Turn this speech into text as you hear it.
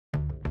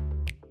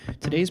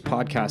Today's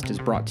podcast is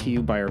brought to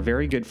you by our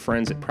very good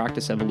friends at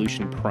Practice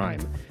Evolution Prime.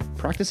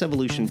 Practice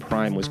Evolution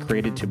Prime was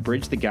created to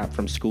bridge the gap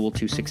from school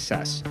to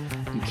success.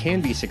 You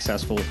can be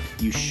successful,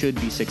 you should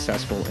be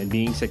successful, and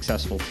being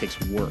successful takes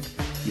work.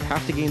 You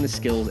have to gain the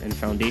skills and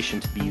foundation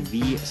to be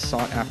the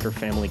sought-after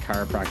family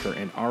chiropractor,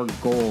 and our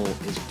goal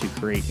is to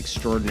create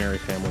extraordinary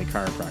family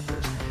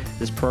chiropractors.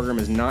 This program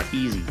is not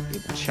easy.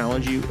 It will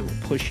challenge you, it will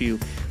push you.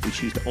 We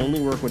choose to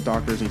only work with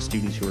doctors and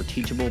students who are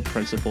teachable,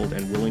 principled,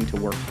 and willing to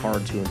work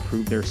hard to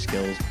improve their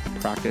skills,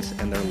 practice,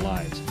 and their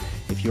lives.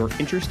 If you're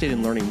interested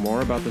in learning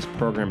more about this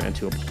program and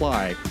to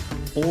apply,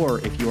 or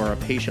if you are a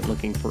patient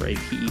looking for a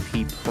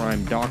PEP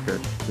Prime doctor,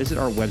 visit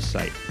our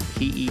website,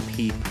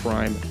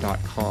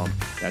 pepprime.com.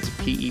 That's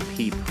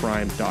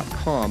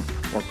pepprime.com,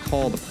 or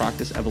call the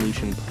Practice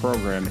Evolution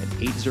program at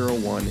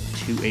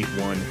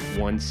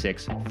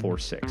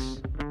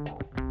 801-281-1646.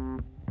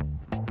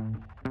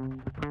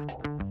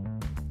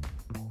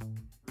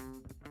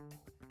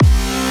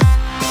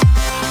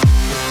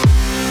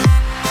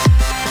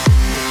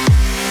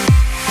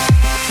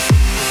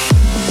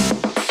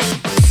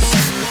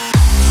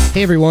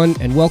 Hey everyone,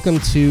 and welcome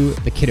to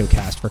the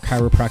KiddoCast for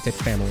chiropractic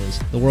families,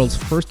 the world's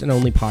first and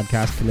only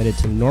podcast committed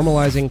to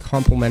normalizing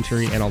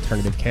complementary and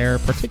alternative care,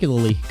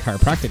 particularly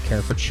chiropractic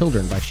care for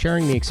children, by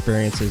sharing the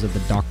experiences of the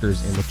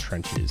doctors in the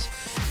trenches.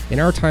 In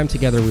our time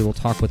together, we will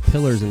talk with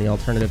pillars in the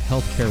alternative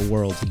healthcare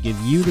world to give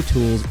you the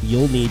tools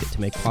you'll need to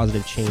make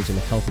positive change in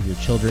the health of your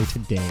children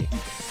today.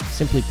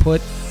 Simply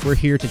put, we're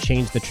here to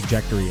change the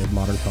trajectory of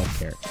modern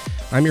healthcare.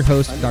 I'm your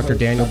host, Dr.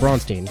 Daniel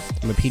Bronstein.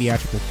 I'm a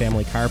pediatric and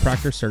family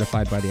chiropractor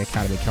certified by the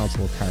Academy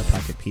Council of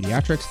Chiropractic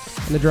Pediatrics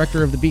and the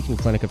director of the Beacon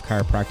Clinic of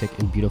Chiropractic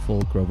in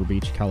beautiful Grover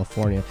Beach,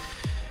 California.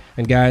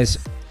 And guys,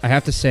 I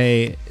have to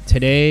say,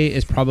 today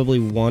is probably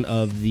one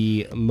of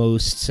the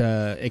most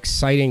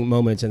exciting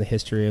moments in the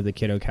history of the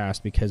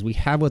KiddoCast, because we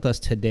have with us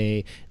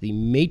today the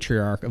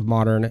matriarch of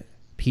modern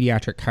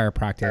pediatric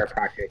chiropractic,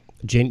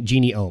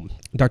 Jeannie Ohm.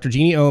 Dr.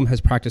 Jeannie Ohm has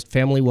practiced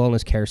family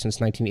wellness care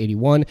since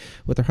 1981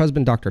 with her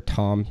husband, Dr.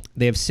 Tom.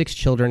 They have 6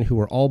 children who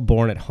were all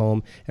born at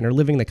home and are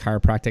living the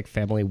chiropractic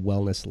family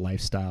wellness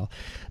lifestyle.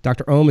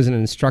 Dr. Ohm is an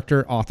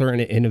instructor, author,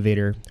 and an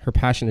innovator. Her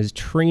passion is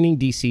training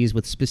DCs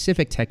with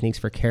specific techniques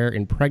for care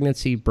in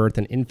pregnancy, birth,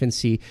 and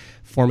infancy,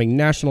 forming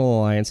national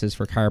alliances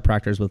for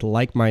chiropractors with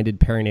like-minded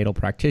perinatal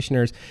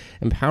practitioners,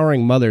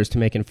 empowering mothers to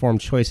make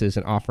informed choices,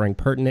 and offering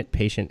pertinent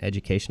patient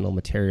educational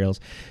materials.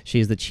 She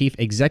is the Chief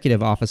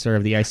Executive Officer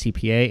of the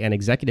ICPA and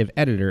Executive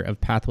Editor of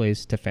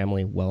Pathways to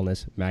Family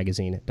Wellness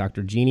magazine.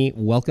 Dr. Jeannie,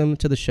 welcome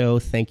to the show.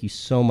 Thank you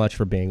so much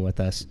for being with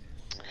us.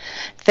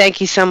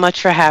 Thank you so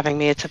much for having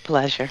me. It's a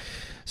pleasure.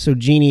 So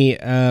Jeannie,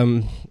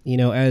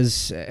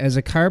 as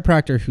a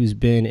chiropractor who's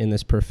been in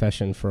this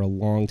profession for a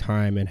long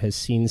time and has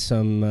seen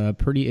some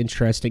pretty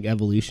interesting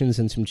evolutions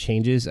and some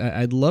changes,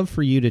 I'd love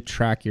for you to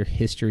track your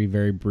history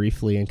very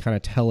briefly and kind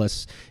of tell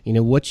us,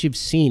 what you've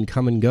seen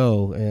come and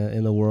go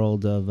in the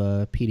world of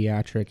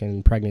pediatric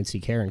and pregnancy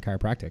care and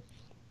chiropractic.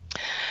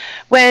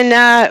 When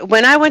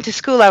I went to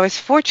school, I was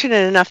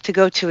fortunate enough to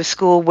go to a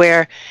school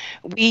where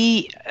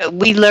we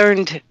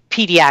learned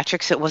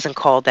pediatrics. It wasn't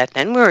called that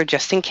then. We were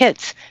just in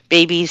kids,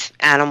 babies,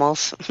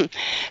 animals.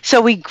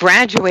 So we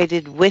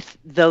graduated with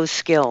those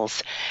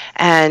skills,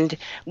 and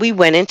we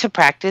went into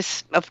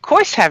practice, of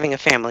course, having a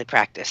family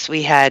practice.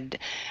 We had,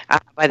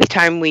 by the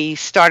time we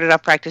started our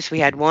practice, we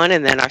had one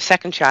and then our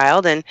second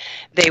child, and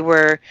they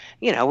were,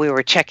 we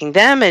were checking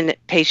them and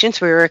patients.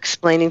 We were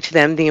explaining to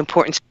them the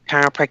importance of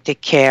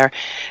chiropractic care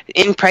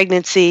in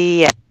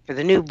pregnancy, for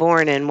the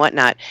newborn and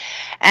whatnot.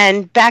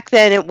 And back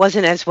then it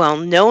wasn't as well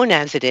known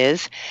as it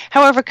is.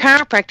 However,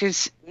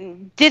 chiropractors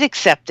did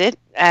accept it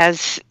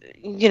as,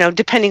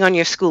 depending on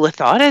your school of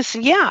thought, as,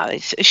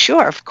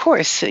 sure, of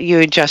course,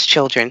 you adjust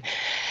children.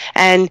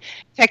 And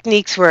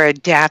techniques were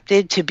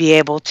adapted to be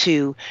able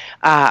to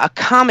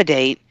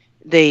accommodate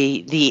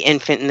the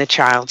infant and the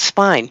child's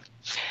spine.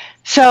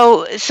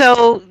 So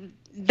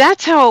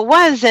that's how it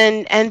was.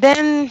 And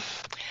then,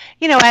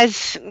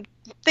 as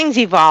things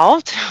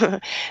evolved,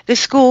 the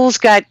schools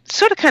got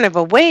sort of kind of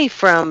away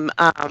from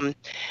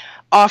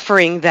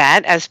offering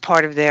that as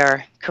part of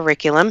their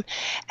curriculum.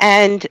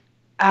 And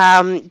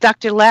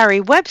Dr.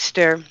 Larry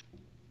Webster,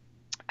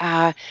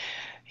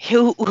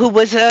 who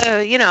was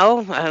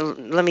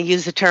let me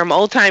use the term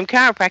old-time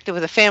chiropractor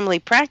with a family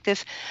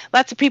practice,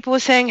 lots of people were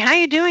saying, how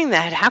are you doing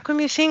that? How come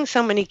you're seeing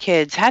so many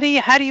kids? How do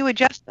you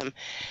adjust them?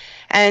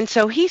 And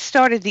so he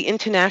started the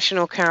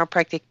International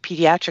Chiropractic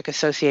Pediatric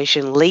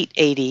Association late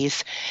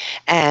 80s.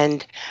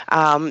 And,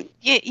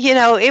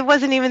 it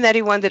wasn't even that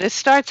he wanted to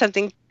start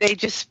something. They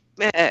just,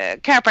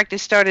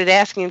 chiropractors started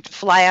asking him to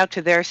fly out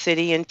to their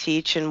city and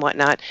teach and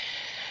whatnot.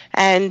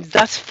 And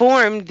thus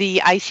formed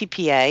the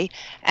ICPA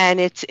and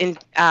its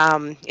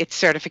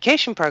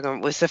certification program.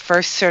 It was the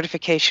first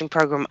certification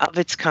program of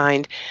its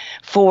kind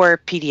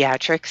for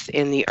pediatrics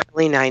in the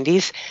early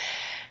 90s.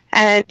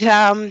 And,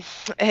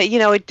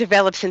 it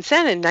developed since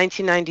then. In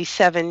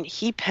 1997,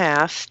 he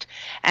passed,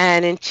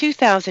 and in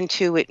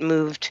 2002, it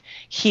moved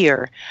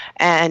here.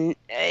 And,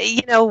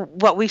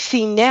 what we've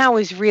seen now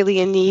is really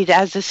a need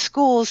as the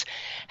schools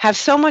have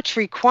so much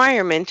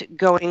requirement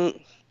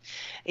going.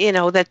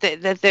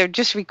 That they're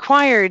just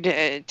required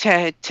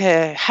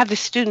to have the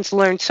students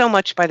learn so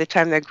much by the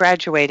time they're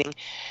graduating.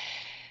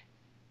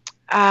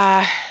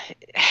 Uh,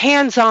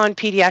 Hands-on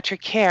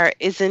pediatric care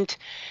isn't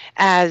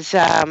as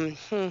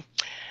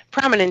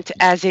prominent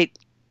as it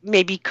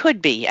maybe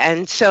could be.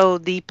 And so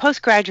the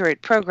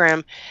postgraduate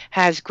program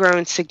has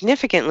grown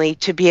significantly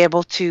to be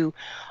able to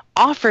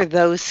offer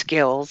those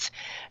skills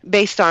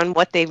based on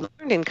what they've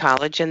learned in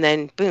college and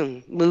then,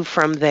 boom, move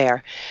from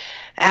there.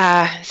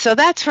 So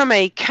that's from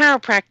a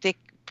chiropractic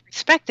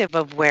perspective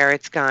of where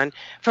it's gone.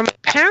 From a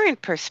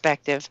parent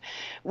perspective,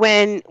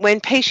 when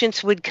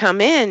patients would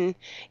come in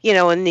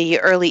the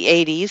early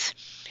 80s,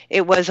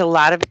 it was a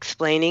lot of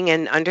explaining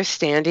and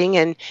understanding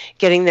and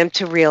getting them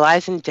to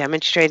realize and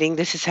demonstrating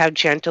this is how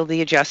gentle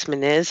the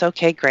adjustment is.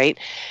 Okay, great.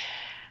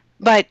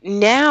 But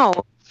now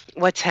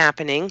what's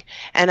happening,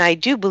 and I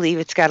do believe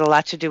it's got a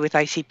lot to do with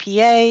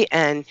ICPA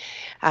and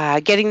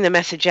getting the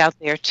message out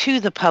there to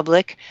the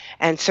public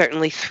and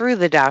certainly through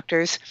the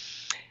doctors,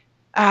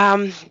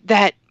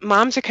 that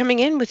moms are coming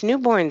in with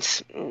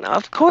newborns.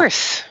 Of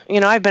course,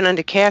 I've been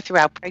under care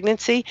throughout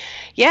pregnancy.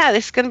 Yeah,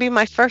 this is going to be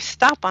my first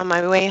stop on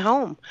my way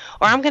home.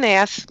 Or I'm going to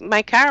ask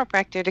my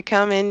chiropractor to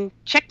come and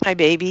check my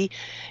baby,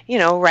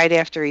 right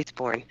after he's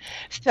born.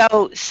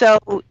 So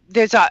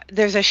there's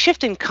a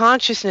shift in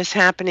consciousness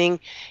happening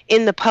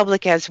in the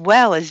public as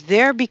well as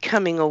they're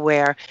becoming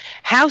aware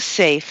how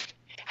safe,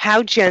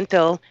 how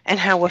gentle, and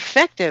how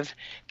effective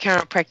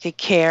chiropractic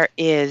care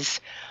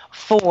is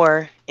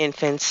for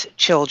infants,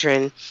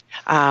 children.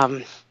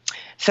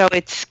 So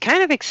it's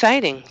kind of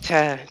exciting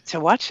to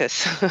watch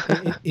this.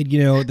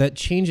 That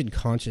change in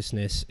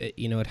consciousness,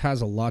 it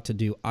has a lot to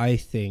do, I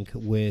think,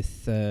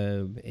 with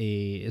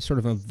a sort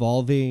of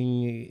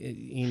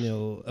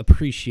evolving,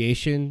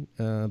 appreciation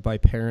by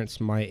parents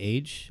my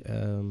age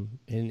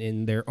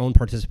in their own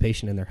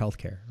participation in their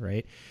healthcare,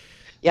 right?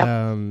 Yep.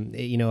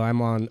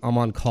 I'm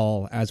on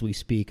call as we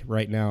speak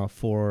right now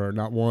for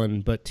not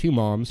one but two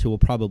moms who will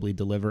probably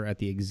deliver at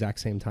the exact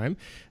same time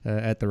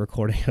at the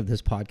recording of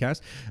this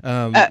podcast.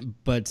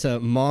 But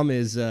mom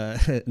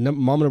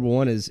number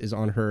one is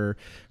on her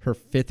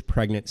fifth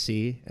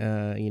pregnancy.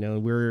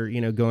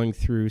 We're going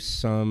through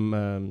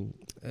some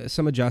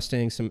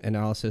adjusting, some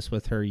analysis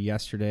with her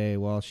yesterday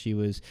while she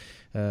was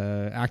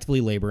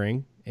actively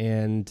laboring.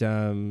 And,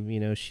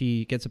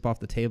 she gets up off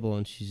the table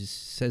and she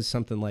says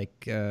something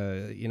like,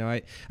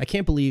 I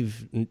can't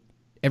believe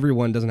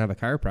everyone doesn't have a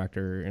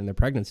chiropractor in their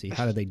pregnancy.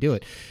 How did they do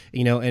it?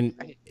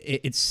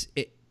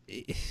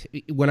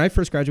 When I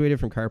first graduated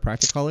from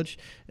chiropractic college,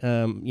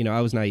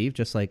 I was naive,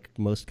 just like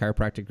most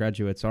chiropractic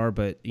graduates are.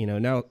 But,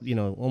 now,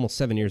 almost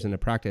 7 years into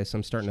practice,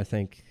 I'm starting to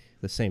think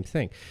the same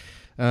thing.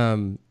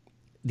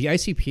 The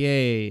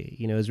ICPA,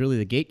 is really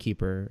the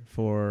gatekeeper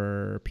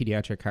for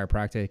pediatric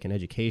chiropractic and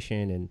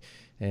education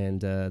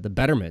and the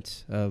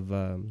betterment of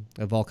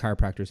all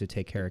chiropractors who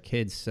take care of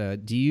kids.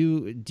 Do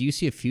you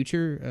see a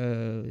future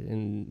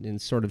in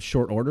sort of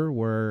short order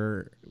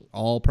where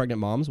all pregnant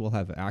moms will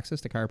have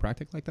access to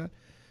chiropractic like that?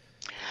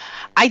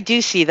 I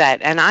do see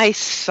that, and I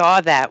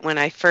saw that when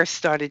I first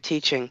started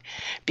teaching,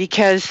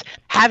 because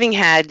having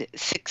had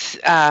 6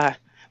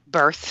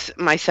 births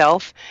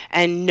myself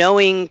and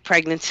knowing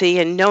pregnancy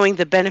and knowing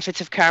the benefits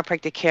of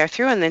chiropractic care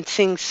through, and then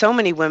seeing so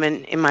many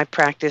women in my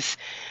practice,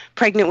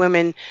 pregnant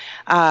women,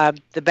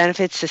 the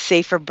benefits, the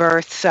safer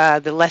births,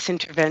 the less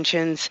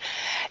interventions.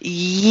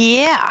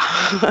 Yeah.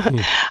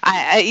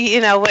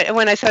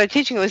 When I started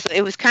teaching,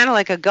 it was kind of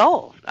like a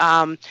goal.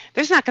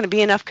 There's not going to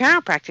be enough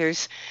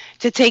chiropractors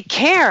to take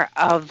care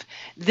of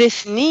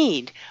this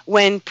need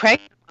when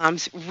pregnant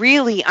moms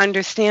really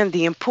understand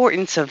the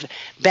importance of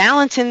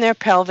balance in their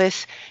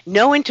pelvis,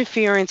 no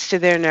interference to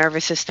their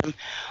nervous system,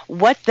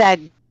 what that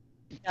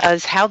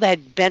does, how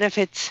that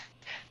benefits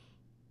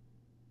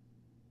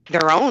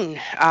their own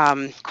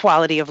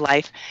quality of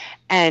life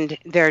and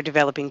their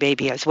developing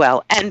baby as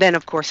well. And then,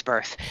 of course,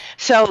 birth.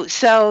 So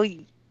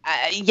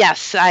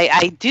yes,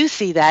 I do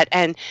see that.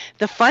 And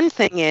the fun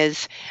thing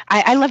is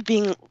I love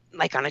being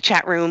like on a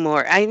chat room,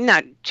 or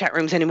not chat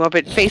rooms anymore,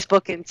 but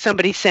Facebook, and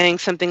somebody saying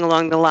something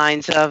along the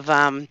lines of,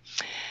 oh,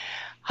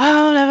 blah,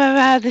 blah,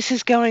 blah, this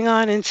is going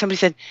on. And somebody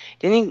said,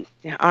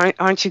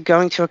 aren't you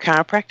going to a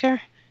chiropractor?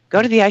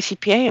 Go to the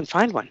ICPA and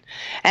find one.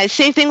 And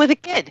same thing with a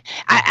kid.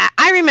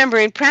 I remember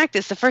in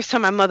practice, the first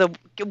time my mother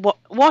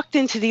walked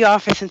into the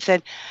office and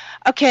said,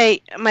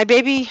 okay, my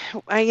baby,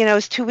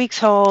 is 2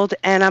 weeks old,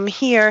 and I'm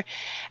here,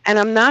 and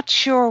I'm not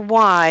sure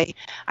why.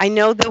 I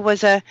know there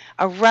was a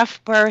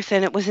rough birth,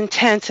 and it was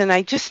intense, and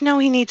I just know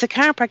he needs a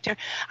chiropractor.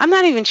 I'm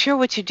not even sure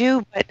what to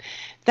do, but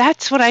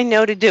that's what I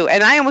know to do.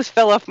 And I almost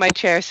fell off my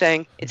chair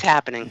saying, it's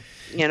happening,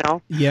 you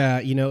know? Yeah,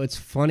 it's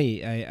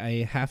funny.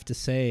 I have to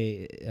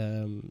say,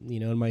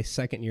 in my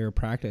second year of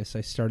practice,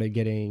 I started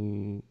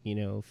getting,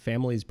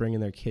 families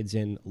bringing their kids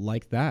in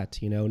like that.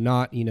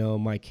 Not,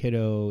 my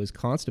kiddo is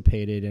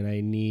constipated and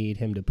I need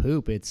him to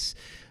poop. It's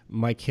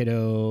my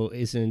kiddo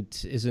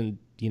isn't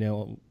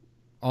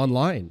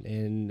online,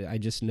 and I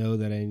just know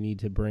that I need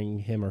to bring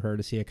him or her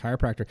to see a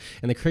chiropractor.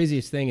 And the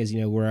craziest thing is,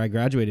 where I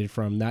graduated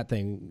from,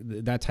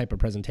 that type of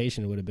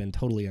presentation would have been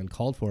totally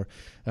uncalled for.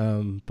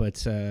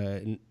 But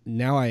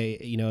now I,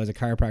 as a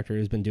chiropractor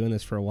who's been doing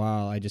this for a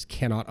while, I just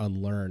cannot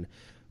unlearn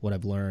what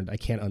I've learned. I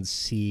can't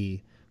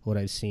unsee what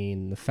I've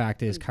seen. The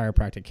fact is,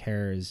 chiropractic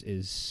care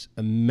is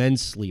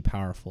immensely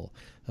powerful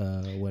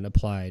when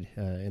applied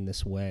in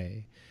this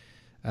way.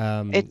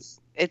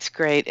 It's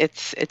great.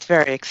 It's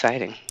very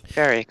exciting.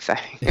 Very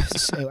exciting.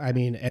 So, I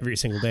mean, every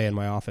single day in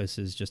my office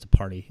is just a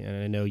party,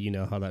 and I know you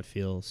know how that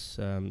feels.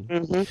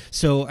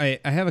 So I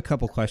have a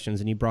couple questions,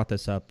 and you brought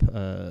this up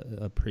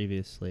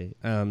previously.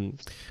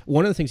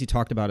 One of the things you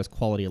talked about is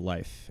quality of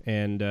life,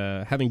 and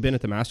having been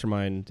at the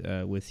mastermind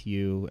with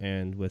you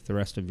and with the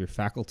rest of your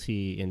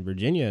faculty in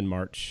Virginia in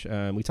March,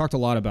 we talked a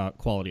lot about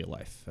quality of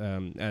life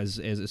as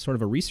a sort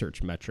of a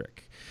research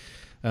metric.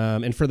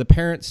 And for the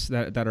parents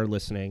that are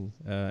listening,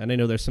 and I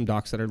know there's some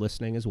docs that are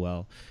listening as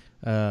well,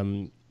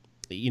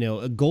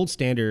 a gold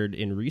standard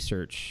in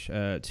research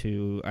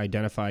to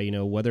identify,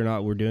 whether or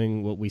not we're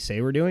doing what we say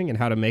we're doing and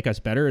how to make us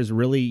better is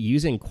really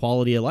using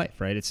quality of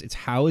life, right? It's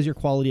how is your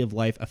quality of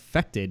life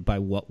affected by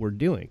what we're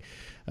doing?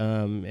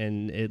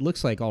 And it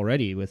looks like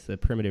already with the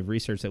primitive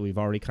research that we've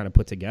already kind of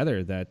put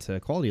together that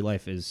quality of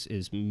life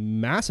is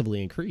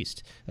massively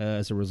increased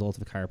as a result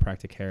of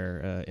chiropractic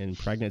care in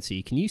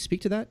pregnancy. Can you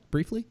speak to that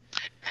briefly?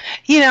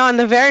 On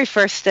the very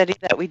first study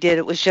that we did,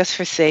 it was just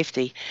for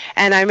safety.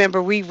 And I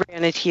remember we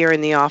ran it here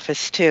in the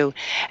office too.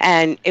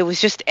 And it was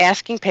just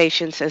asking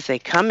patients as they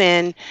come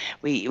in,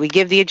 we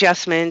give the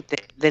adjustment,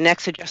 the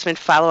next adjustment,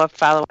 follow up,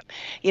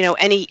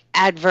 any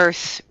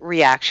adverse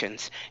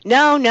reactions.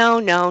 No, no,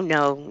 no,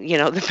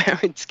 no. The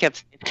parents kept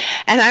saying.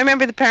 And I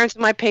remember the parents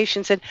of my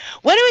patients said,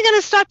 when are we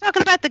going to start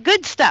talking about the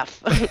good stuff?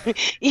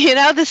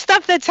 The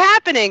stuff that's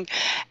happening.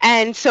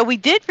 And so we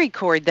did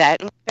record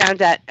that and found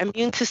that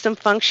immune system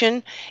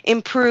function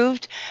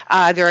improved,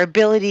 their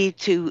ability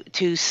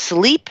to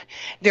sleep,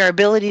 their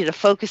ability to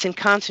focus and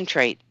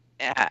concentrate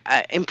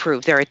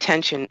improved, their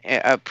attention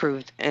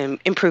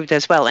improved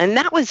as well. And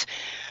that was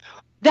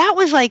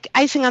like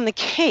icing on the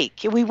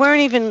cake. We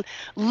weren't even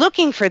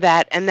looking for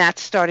that, and that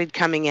started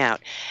coming out.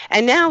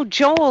 And now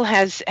Joel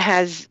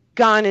has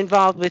gone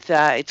involved with,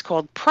 it's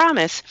called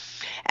Promise,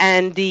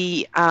 and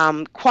the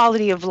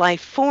quality of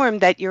life form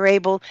that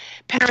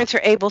parents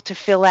are able to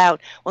fill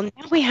out. Well,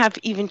 now we have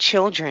even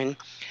children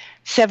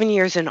 7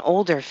 years and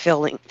older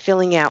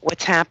filling out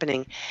what's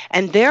happening,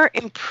 and their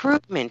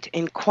improvement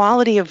in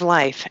quality of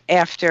life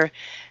after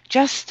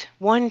just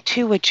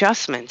 1-2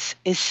 adjustments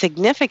is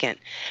significant.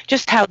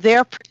 Just how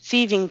they're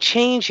perceiving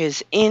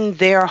changes in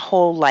their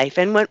whole life.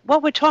 And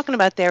what we're talking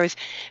about there is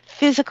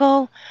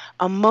physical,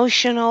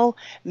 emotional,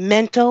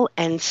 mental,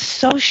 and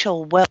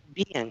social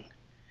well-being.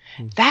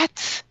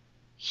 That's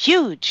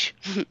huge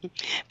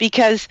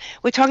because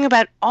we're talking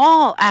about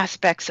all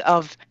aspects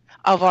of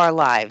our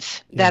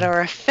lives that are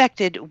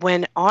affected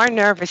when our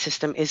nervous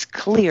system is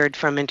cleared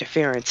from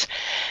interference.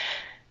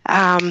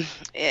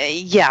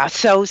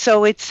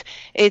 So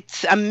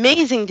it's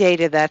amazing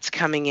data that's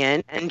coming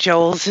in, and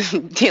Joel's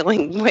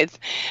dealing with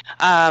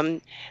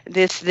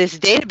this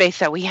database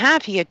that we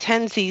have. He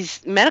attends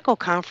these medical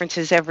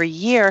conferences every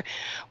year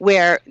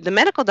where the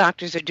medical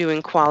doctors are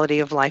doing quality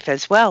of life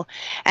as well,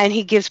 and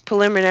he gives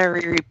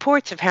preliminary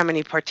reports of how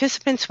many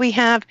participants we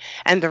have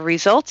and the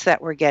results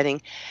that we're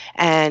getting,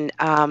 and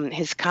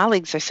his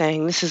colleagues are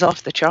saying this is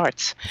off the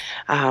charts.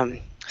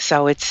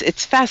 So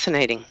it's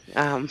fascinating.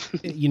 I'm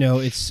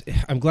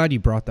glad you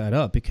brought that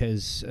up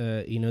because,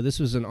 this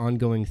was an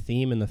ongoing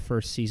theme in the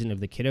first season of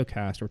the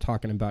KiddoCast. We're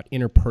talking about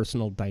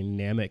interpersonal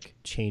dynamic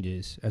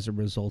changes as a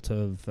result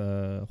of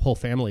whole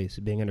families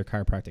being under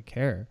chiropractic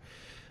care.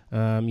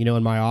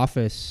 In my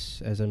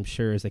office, as I'm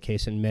sure is the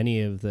case in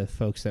many of the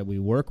folks that we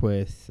work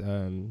with,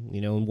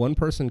 when one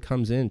person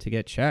comes in to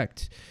get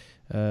checked,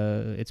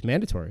 it's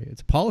mandatory.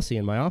 It's a policy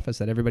in my office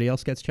that everybody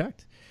else gets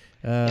checked.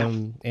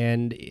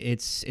 And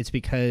it's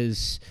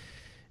because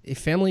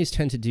families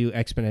tend to do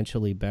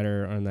exponentially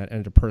better on that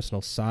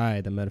interpersonal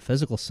side, the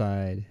metaphysical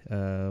side,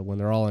 when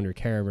they're all under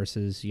care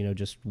versus,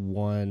 just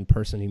one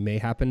person who may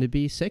happen to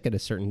be sick at a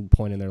certain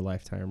point in their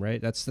lifetime,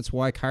 right? That's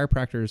why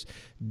chiropractors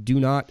do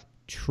not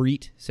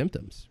treat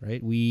symptoms,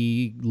 right?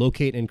 We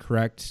locate and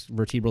correct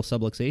vertebral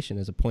subluxation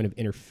as a point of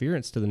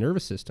interference to the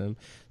nervous system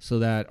so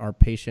that our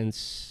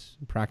patients,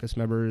 practice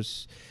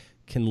members,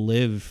 can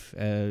live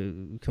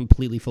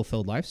completely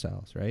fulfilled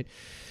lifestyles, right?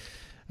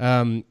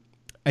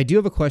 I do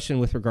have a question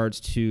with regards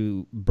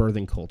to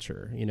birthing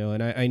culture,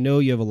 and I know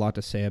you have a lot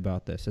to say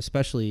about this,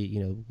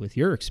 especially, with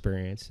your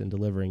experience in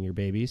delivering your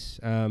babies.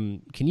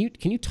 Can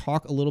you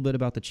talk a little bit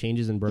about the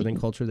changes in birthing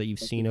culture that you've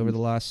seen over the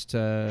last,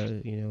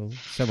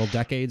 several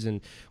decades,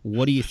 and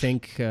what do you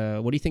think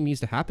needs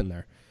to happen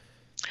there?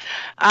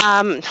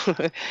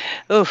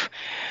 Oof,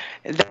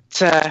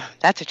 that's a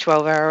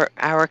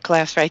 12-hour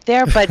class right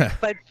there. But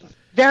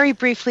very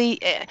briefly,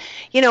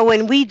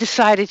 when we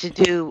decided to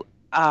do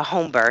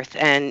home birth,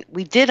 and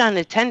we did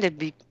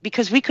unattended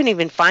because we couldn't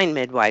even find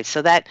midwives,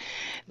 so that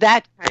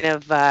kind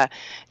of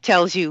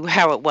tells you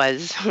how it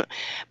was.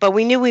 But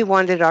we knew we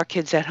wanted our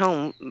kids at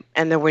home,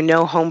 and there were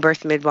no home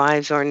birth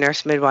midwives or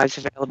nurse midwives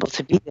available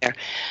to be there.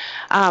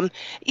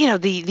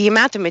 The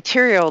amount of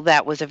material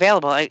that was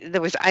available.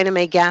 There was Ina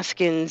May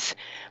Gaskin's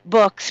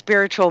book,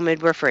 Spiritual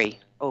Midwifery.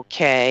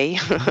 Okay.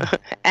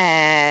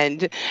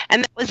 and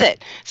that was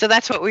it. So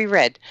that's what we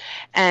read.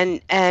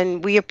 And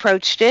we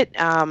approached it.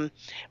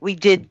 We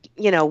did,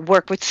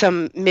 work with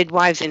some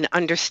midwives in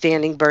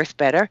understanding birth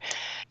better.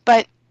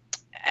 But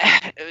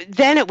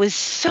then it was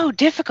so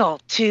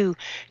difficult to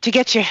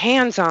get your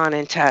hands on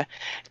and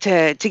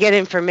to get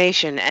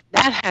information, and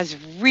that has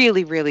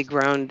really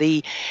grown.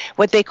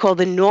 What they call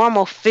the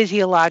normal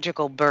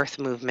physiological birth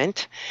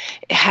movement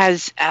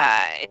has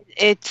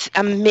it's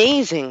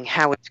amazing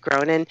how it's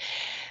grown, and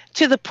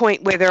to the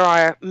point where there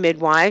are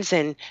midwives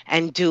and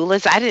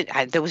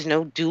doulas. There was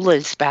no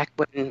doulas back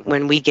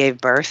when we gave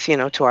birth,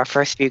 to our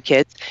first few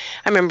kids.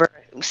 I remember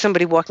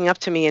somebody walking up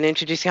to me and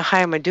introducing,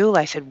 "Hi, I'm a doula."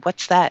 I said,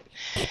 "What's that?"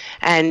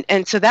 And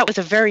so that was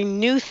a very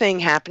new thing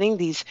happening.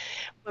 These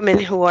women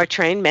who are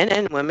trained, men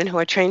and women who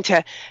are trained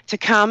to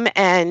come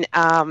and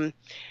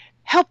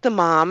help the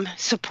mom,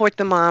 support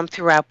the mom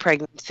throughout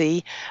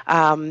pregnancy.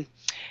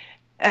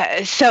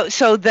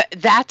 So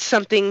that's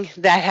something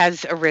that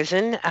has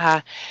arisen.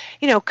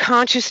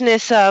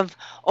 Consciousness of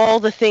all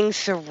the things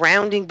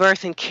surrounding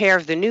birth and care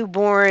of the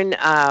newborn,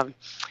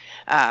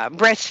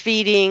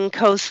 breastfeeding,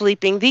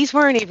 co-sleeping. These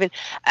weren't even,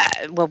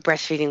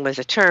 breastfeeding was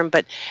a term,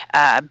 but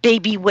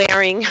baby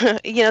wearing,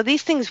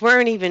 these things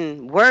weren't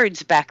even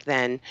words back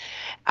then.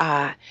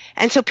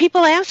 And so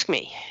people ask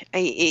me,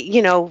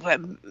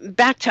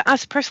 back to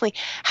us personally,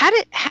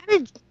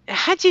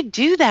 how'd you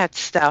do that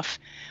stuff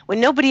when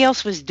nobody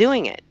else was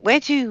doing it?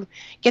 Where'd you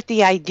get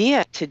the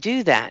idea to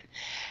do that?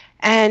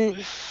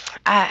 And,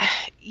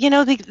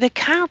 the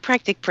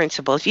chiropractic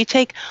principles, you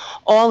take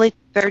all its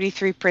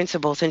 33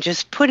 principles and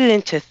just put it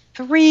into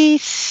 3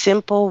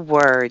 simple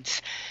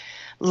words.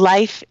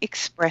 Life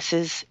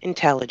expresses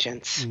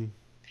intelligence.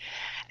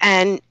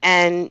 And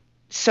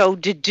so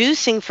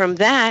deducing from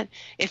that,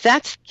 if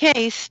that's the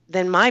case,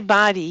 then my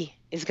body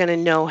is going to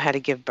know how to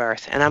give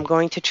birth, and I'm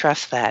going to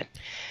trust that.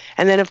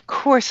 And then, of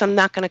course, I'm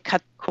not going to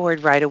cut the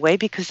cord right away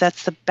because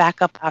that's the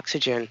backup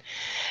oxygen.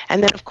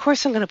 And then, of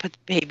course, I'm going to put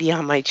the baby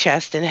on my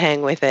chest and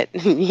hang with it,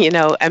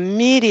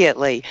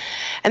 immediately.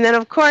 And then,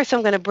 of course,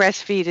 I'm going to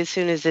breastfeed as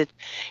soon as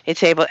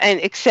it's able,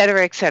 and et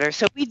cetera, et cetera.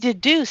 So we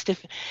deduced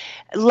if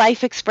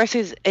life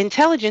expresses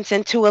intelligence,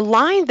 and to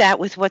align that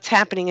with what's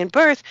happening in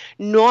birth,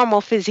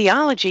 normal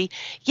physiology,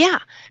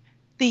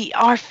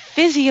 our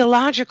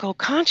physiological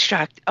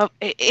construct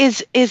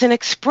is an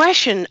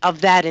expression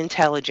of that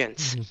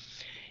intelligence. Mm-hmm.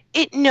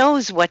 It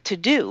knows what to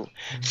do.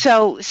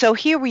 Mm-hmm. So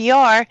here we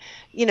are,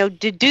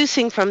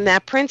 deducing from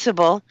that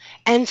principle,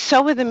 and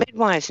so are the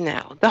midwives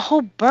now. The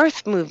whole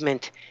birth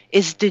movement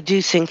is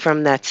deducing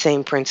from that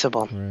same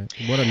principle. Right.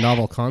 What a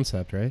novel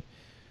concept, right?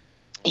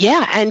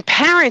 Yeah, and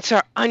parents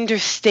are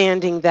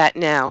understanding that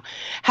now,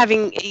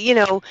 having,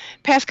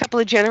 past couple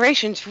of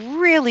generations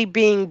really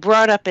being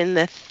brought up in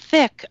the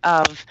thick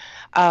of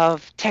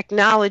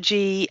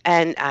technology,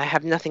 and I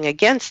have nothing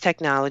against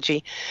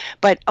technology,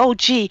 but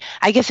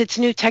I guess it's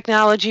new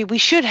technology. We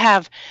should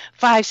have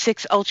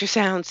 5-6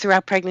 ultrasounds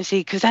throughout pregnancy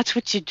because that's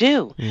what you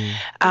do.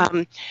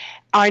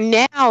 Are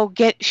now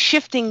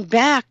shifting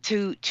back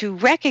to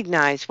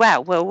recognize,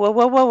 wow,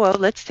 whoa,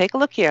 let's take a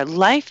look here.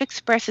 Life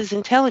expresses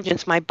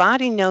intelligence. My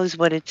body knows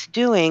what it's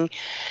doing,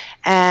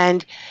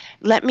 and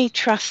let me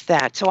trust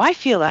that. So I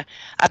feel a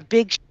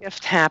big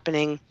shift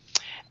happening.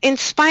 In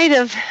spite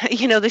of,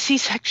 the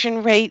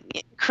C-section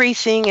rate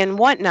increasing and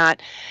whatnot,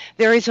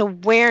 there is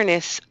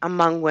awareness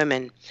among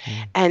women,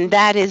 and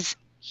that is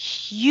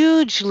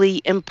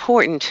hugely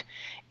important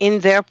in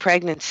their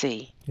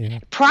pregnancy. Yeah.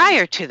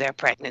 Prior to their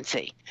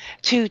pregnancy,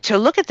 to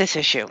look at this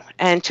issue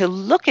and to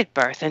look at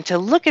birth and to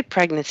look at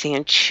pregnancy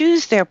and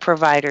choose their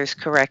providers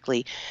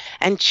correctly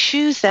and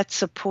choose that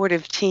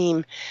supportive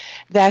team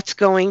that's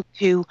going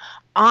to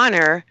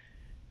honor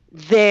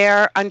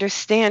their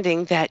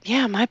understanding that,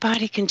 my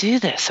body can do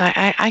this.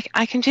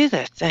 I can do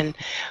this. And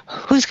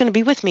who's going to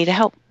be with me to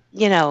help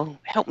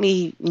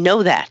me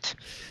know that?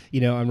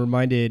 I'm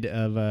reminded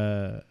of,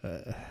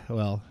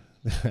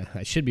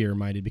 I should be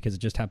reminded because it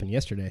just happened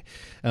yesterday.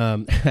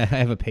 I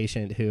have a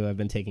patient who I've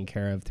been taking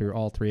care of through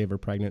all 3 of her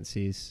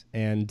pregnancies,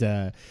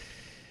 and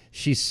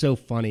she's so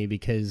funny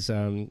because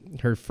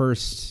her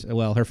first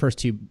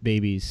 2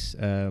 babies,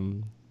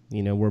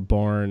 were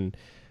born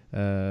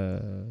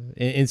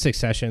in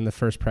succession. The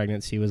first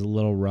pregnancy was a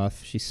little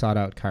rough. She sought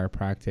out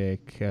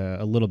chiropractic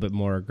a little bit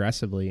more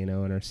aggressively, in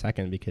her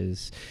second,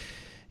 because,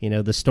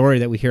 the story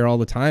that we hear all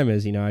the time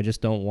is, I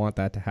just don't want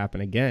that to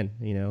happen again,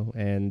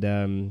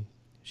 and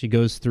she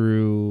goes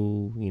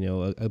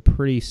through, a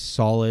pretty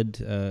solid,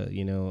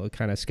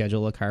 kind of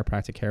schedule of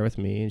chiropractic care with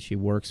me, and she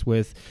works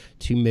with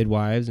 2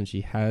 midwives, and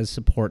she has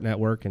support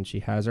network, and she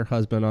has her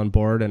husband on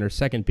board, and her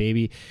second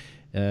baby,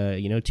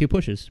 2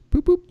 pushes,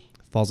 boop, boop,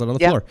 falls out on the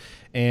floor.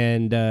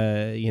 And,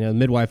 the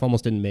midwife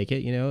almost didn't make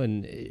it,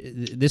 and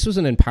this was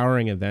an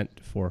empowering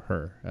event for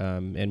her.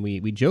 And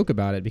we joke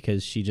about it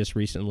because she just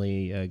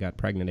recently got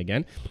pregnant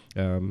again.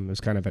 It was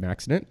kind of an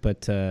accident,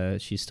 but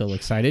she's still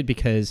excited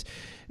because,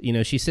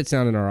 she sits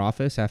down in our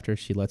office after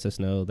she lets us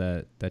know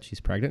that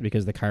she's pregnant,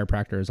 because the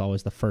chiropractor is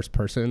always the first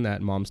person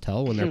that moms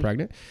tell when they're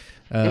pregnant.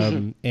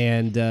 And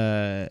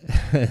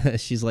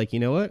she's like, you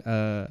know what?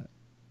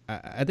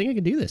 I think I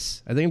can do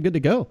this. I think I'm good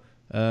to go.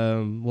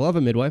 We'll have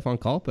a midwife on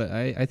call, but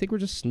I think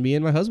me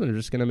and my husband are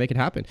just going to make it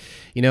happen,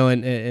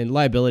 and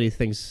liability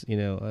things,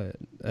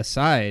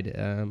 aside,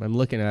 I'm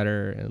looking at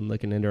her and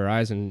looking into her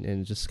eyes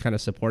and just kind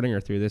of supporting her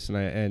through this.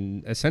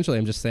 And essentially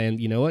I'm just saying,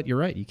 you know what, you're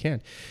right. You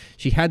can.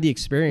 She had the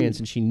experience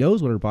and she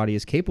knows what her body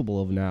is capable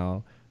of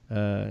now.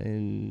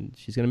 And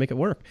she's going to make it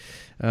work.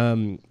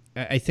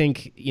 I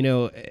think,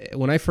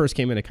 when I first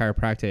came into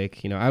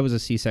chiropractic, I was a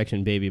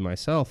C-section baby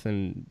myself,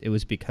 and it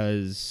was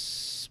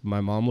because my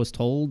mom was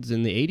told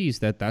in the 80s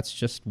that that's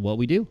just what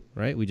we do,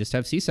 right? We just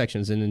have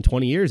C-sections, and in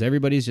 20 years,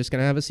 everybody's just going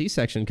to have a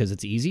C-section because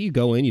it's easy. You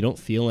go in, you don't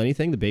feel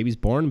anything, the baby's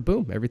born, and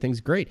boom, everything's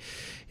great.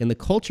 And the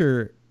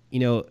culture,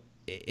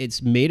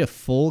 it's made a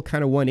full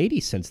kind of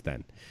 180 since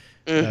then.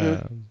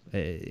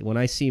 When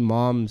I see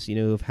moms,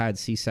 who've had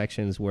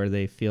C-sections where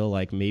they feel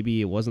like maybe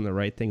it wasn't the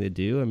right thing to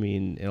do, I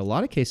mean, in a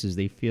lot of cases,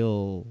 they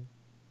feel,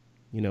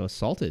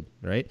 assaulted,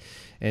 right?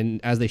 And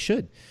as they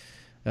should.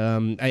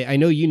 I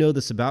know you know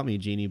this about me,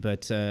 Jeannie,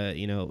 but,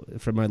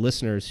 for my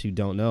listeners who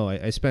don't know,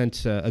 I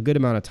spent a good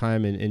amount of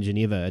time in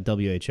Geneva at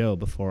WHO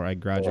before I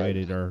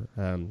graduated,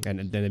 and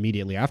then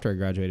immediately after I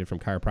graduated from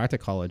chiropractic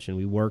college, and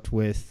we worked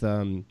with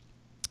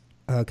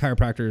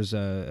chiropractors,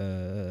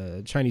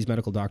 Chinese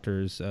medical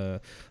doctors,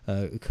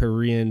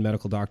 Korean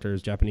medical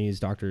doctors,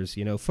 Japanese doctors,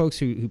 folks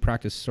who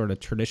practice sort of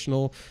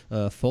traditional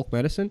folk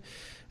medicine.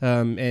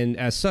 And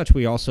as such,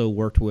 we also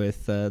worked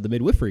with the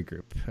midwifery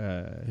group,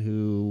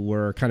 who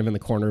were kind of in the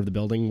corner of the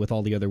building with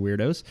all the other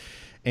weirdos.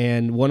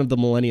 And one of the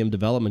Millennium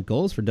Development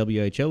Goals for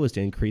WHO was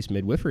to increase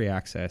midwifery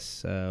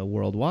access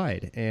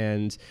worldwide.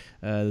 And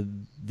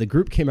the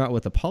group came out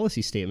with a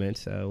policy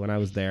statement when I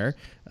was there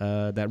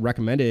that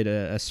recommended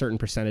a certain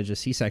percentage of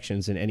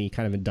C-sections in any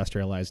kind of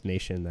industrialized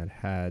nation that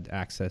had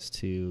access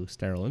to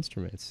sterile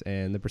instruments.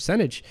 And the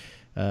percentage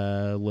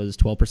was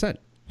 12%.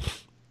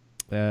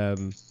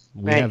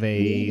 We have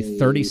a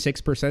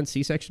 36%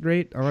 C-section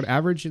rate on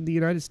average in the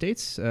United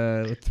States,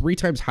 3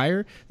 times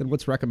higher than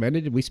what's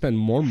recommended. We spend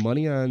more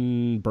money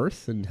on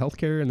birth and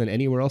healthcare than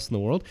anywhere else in the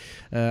world.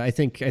 I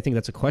think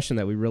that's a question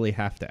that we really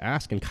have to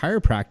ask. And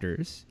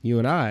chiropractors, you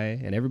and I,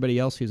 and everybody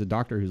else who's a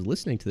doctor who's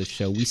listening to this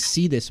show, we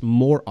see this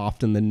more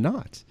often than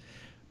not,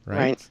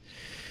 right?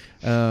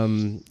 As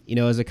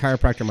a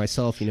chiropractor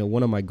myself,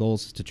 one of my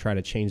goals is to try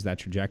to change that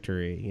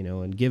trajectory,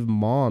 and give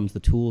moms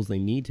the tools they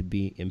need to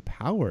be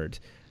empowered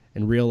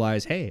and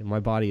realize, hey,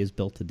 my body is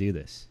built to do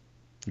this.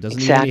 It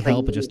doesn't need any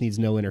help. It just needs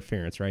no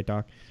interference. Right,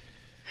 Doc?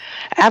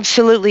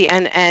 Absolutely.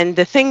 And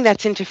the thing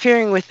that's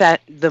interfering with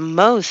that the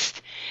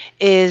most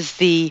is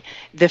the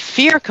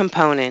fear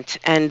component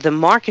and the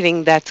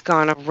marketing that's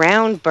gone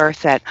around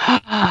birth that,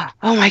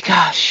 oh my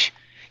gosh,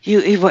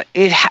 you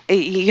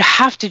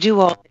have to do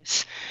all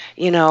this,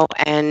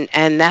 and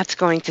that's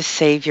going to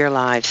save your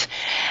lives.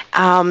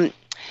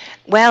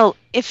 Well,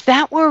 if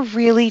that were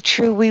really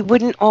true, we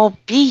wouldn't all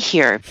be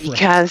here,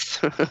 because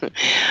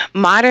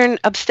modern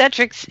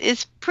obstetrics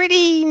is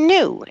pretty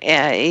new,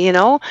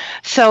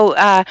 So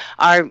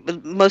our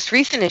most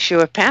recent issue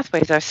of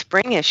Pathways, our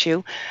spring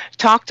issue,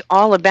 talked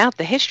all about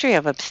the history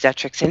of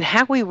obstetrics and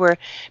how we were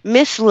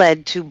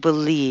misled to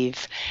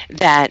believe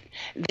that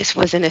this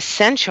was an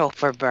essential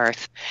for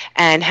birth,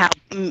 and how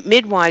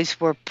midwives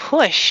were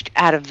pushed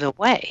out of the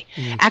way,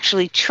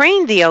 actually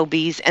trained the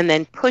OBs and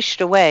then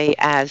pushed away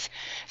as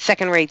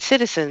second-rate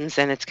citizens.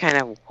 And it's kind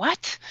of,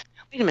 what?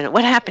 Wait a minute,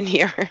 what happened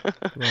here?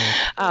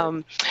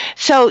 Right.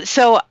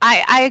 So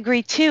I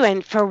agree too.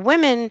 And for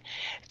women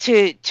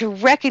to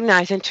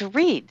recognize and to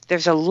read,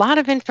 there's a lot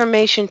of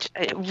information.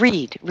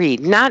 Read,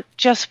 not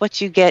just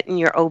what you get in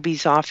your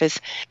OB's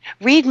office.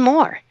 Read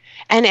more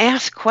and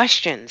ask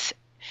questions.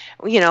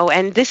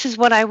 And this is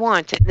what I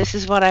want, and this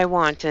is what I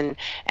want,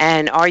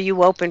 and are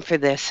you open for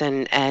this?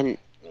 And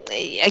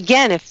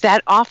again, if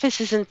that office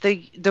isn't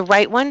the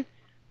right one,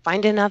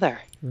 find another.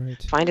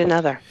 Right. Find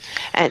another.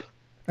 And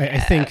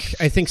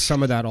I think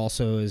some of that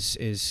also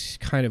is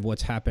kind of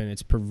what's happened.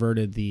 It's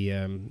perverted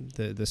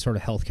the sort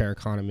of healthcare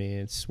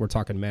economy. We're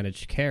talking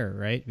managed care,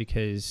 right?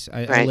 Because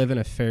I live in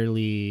a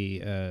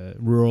fairly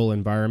rural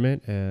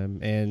environment,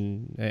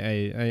 and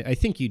I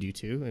think you do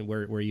too, and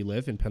where you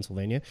live in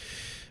Pennsylvania.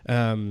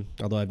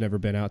 Although I've never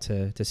been out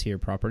to see your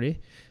property.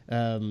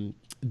 The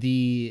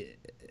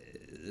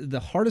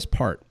hardest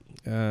part,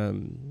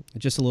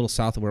 just a little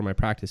south of where my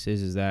practice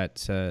is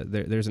that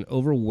there's an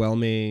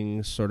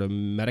overwhelming sort of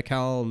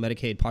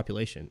Medicaid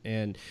population,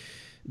 and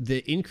the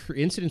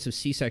incidence of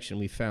C-section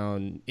we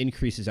found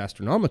increases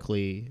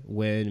astronomically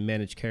when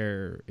managed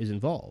care is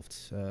involved,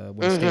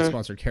 when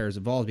state-sponsored care is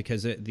involved,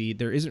 because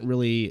there isn't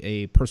really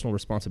a personal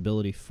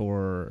responsibility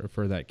for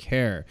that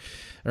care,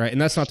 right? And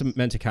that's not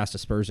meant to cast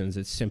aspersions.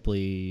 It's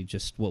simply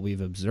just what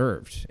we've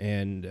observed,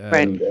 and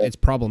it's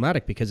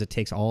problematic because it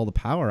takes all the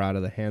power out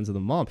of the hands of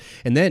the mom.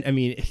 And then, I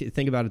mean,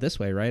 think about it this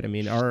way, right? I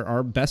mean,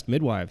 our best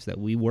midwives that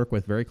we work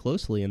with very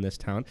closely in this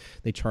town,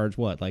 they charge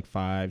what, like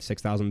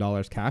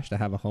 $5,000-$6,000 cash to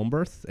have a home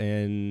birth.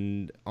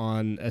 And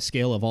on a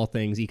scale of all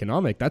things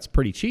economic, that's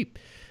pretty cheap.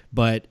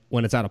 But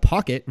when it's out of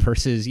pocket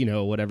versus,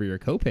 whatever your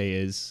copay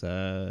is,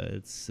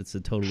 it's a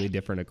totally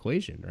different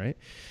equation, right?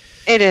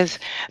 It is.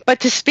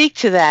 But to speak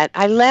to that,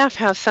 I laugh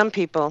how some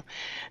people,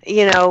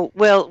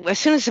 will, as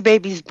soon as the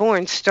baby's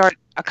born, start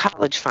a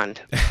college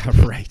fund.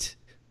 Right.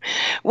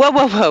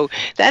 Whoa.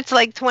 That's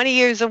like 20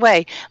 years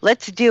away.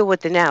 Let's deal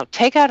with the now.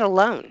 Take out a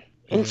loan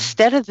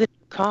instead of the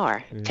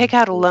car. Take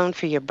out a loan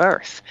for your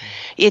birth.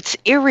 It's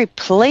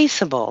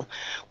irreplaceable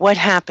what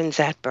happens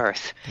at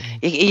birth.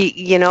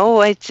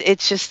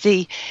 It's just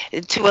to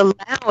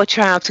allow a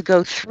child to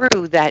go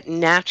through that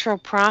natural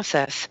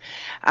process,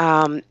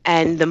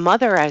 and the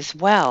mother as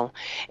well.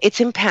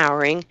 It's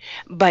empowering,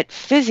 but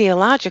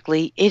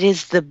physiologically, it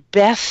is the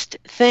best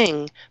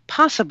thing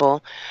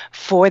possible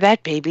for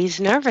that baby's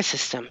nervous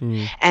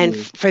system, and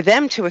for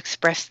them to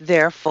express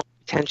their full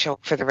potential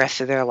for the rest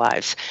of their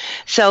lives.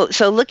 So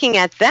looking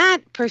at that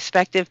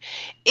perspective,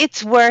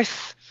 it's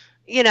worth,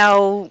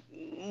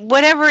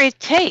 whatever it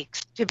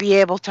takes to be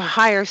able to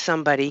hire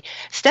somebody,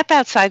 step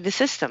outside the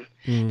system.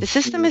 The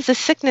system is a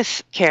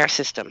sickness care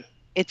system.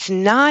 It's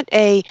not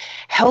a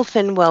health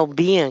and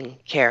well-being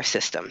care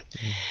system.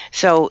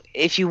 So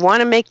if you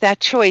want to make that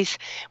choice,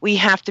 we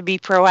have to be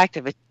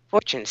proactive. It's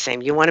fortune,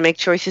 same. You want to make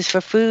choices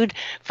for food,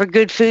 for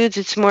good foods,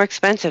 it's more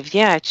expensive.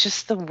 Yeah, it's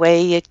just the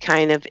way it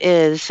kind of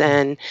is,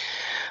 and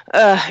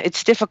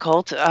it's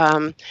difficult.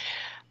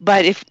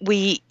 But if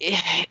we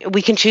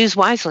can choose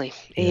wisely,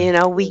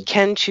 we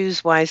can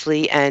choose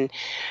wisely and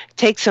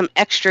take some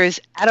extras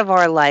out of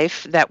our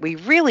life that we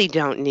really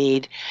don't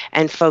need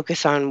and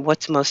focus on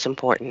what's most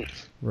important.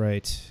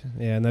 Right.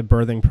 Yeah, and that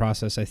birthing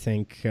process, I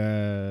think,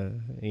 a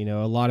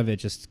lot of it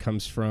just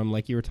comes from,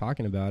 like you were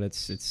talking about,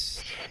 it's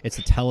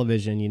the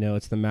television,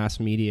 it's the mass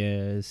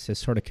media has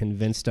sort of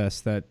convinced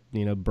us that,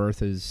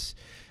 birth is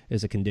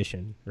a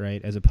condition,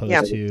 right? As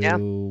opposed to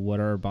what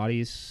our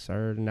bodies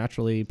are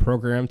naturally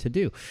programmed to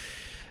do.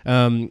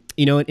 In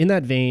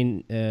that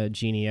vein,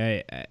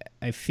 Jeannie,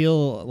 I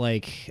feel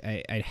like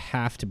I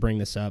have to bring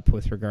this up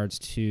with regards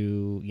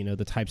to,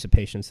 the types of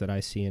patients that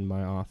I see in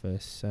my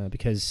office,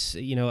 because,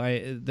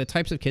 the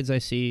types of kids I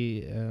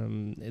see,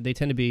 they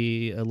tend to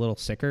be a little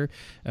sicker.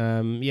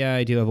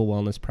 I do have a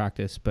wellness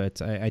practice,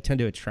 but I tend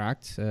to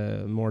attract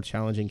more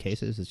challenging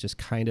cases. It's just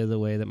kind of the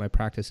way that my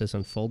practice has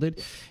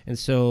unfolded. And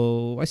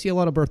so I see a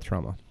lot of birth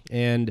trauma.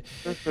 And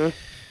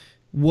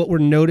what we're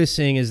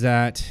noticing is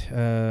that,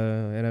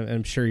 and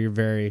I'm sure you're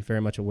very,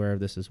 very much aware of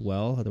this as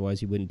well,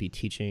 otherwise you wouldn't be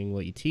teaching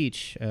what you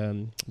teach,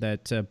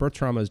 that birth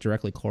trauma is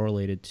directly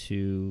correlated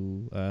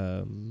to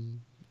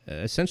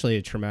essentially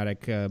a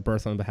traumatic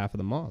birth on behalf of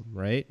the mom,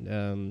 right?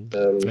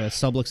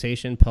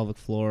 Subluxation, pelvic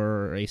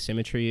floor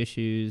asymmetry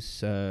issues,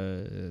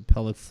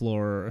 pelvic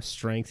floor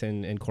strength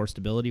and core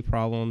stability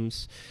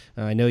problems.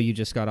 I know you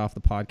just got off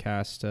the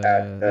podcast a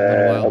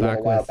little while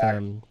back with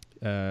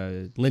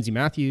Lindsay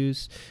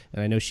Matthews,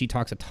 and I know she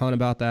talks a ton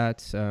about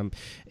that.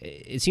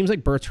 It seems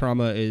like birth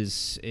trauma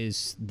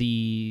is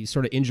the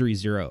sort of injury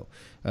zero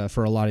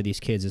for a lot of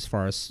these kids as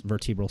far as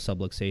vertebral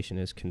subluxation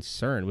is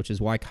concerned, which is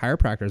why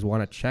chiropractors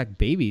want to check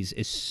babies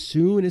as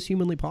soon as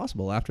humanly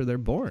possible after they're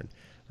born.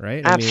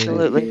 Right?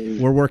 Absolutely. I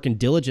mean, we're working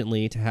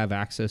diligently to have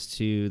access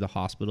to the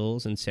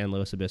hospitals in San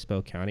Luis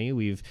Obispo County.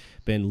 We've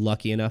been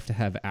lucky enough to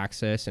have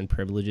access and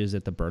privileges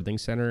at the birthing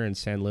center in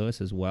San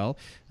Luis as well.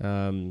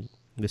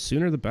 The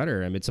sooner the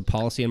better. I mean, it's a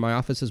policy in my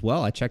office as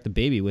well. I check the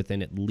baby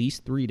within at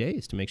least 3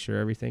 days to make sure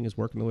everything is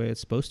working the way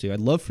it's supposed to. I'd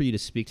love for you to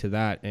speak to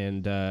that.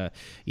 And,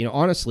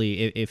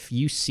 honestly, if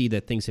you see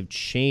that things have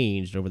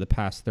changed over the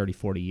past 30,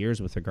 40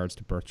 years with regards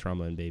to birth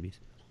trauma in babies.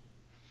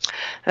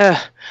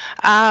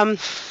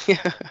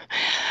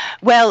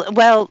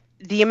 Well,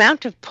 the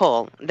amount of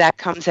pull that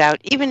comes out,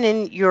 even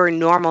in your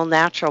normal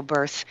natural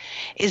birth,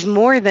 is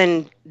more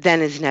than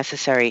is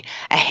necessary.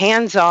 A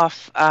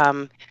hands-off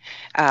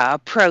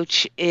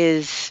approach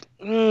is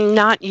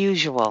Not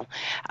usual.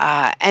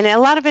 And a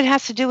lot of it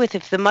has to do with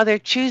if the mother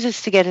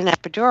chooses to get an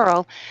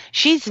epidural,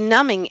 she's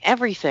numbing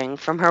everything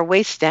from her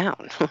waist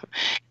down.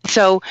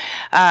 So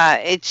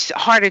it's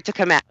harder to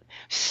come out.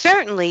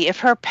 Certainly, if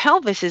her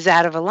pelvis is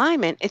out of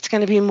alignment, it's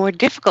going to be more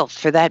difficult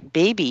for that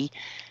baby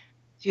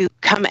to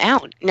come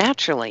out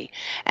naturally.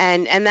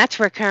 And that's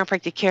where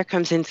chiropractic care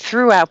comes in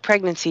throughout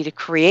pregnancy to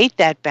create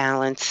that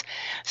balance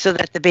so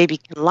that the baby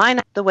can line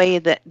up the way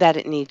that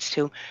it needs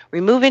to,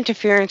 remove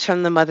interference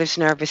from the mother's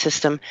nervous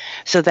system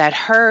so that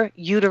her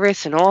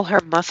uterus and all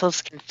her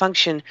muscles can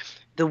function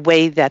the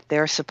way that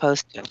they're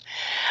supposed to.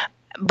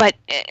 But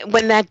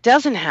when that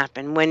doesn't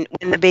happen, when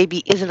the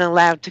baby isn't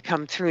allowed to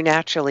come through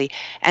naturally,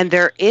 and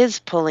there is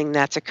pulling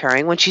that's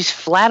occurring, when she's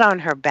flat on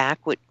her back,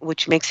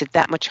 which makes it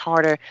that much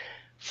harder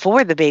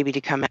for the baby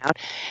to come out,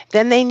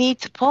 then they need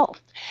to pull.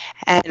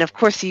 And of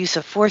course, the use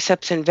of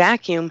forceps and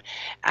vacuum,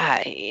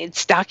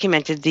 it's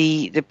documented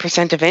the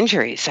percent of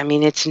injuries. I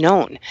mean, it's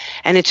known.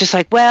 And it's just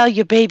like, well,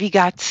 your baby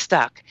got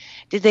stuck.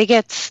 Did they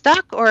get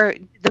stuck, or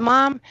the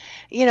mom,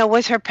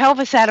 was her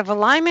pelvis out of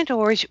alignment,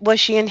 or was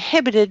she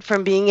inhibited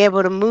from being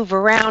able to move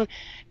around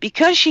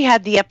because she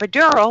had the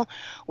epidural,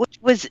 which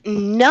was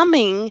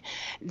numbing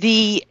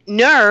the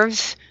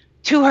nerves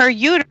to her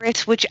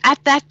uterus, which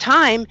at that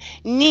time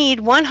need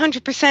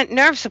 100%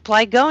 nerve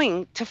supply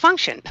going to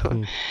function.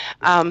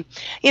 And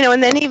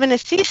then even a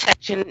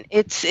C-section,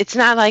 it's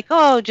not like,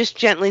 oh, just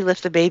gently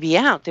lift the baby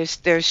out.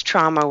 There's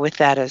trauma with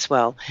that as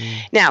well.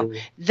 Now,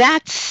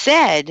 that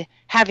said,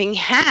 having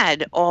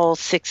had all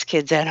 6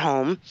 kids at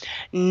home,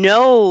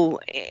 no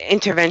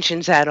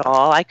interventions at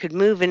all, I could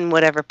move in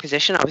whatever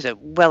position. I was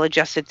well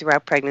adjusted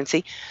throughout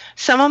pregnancy.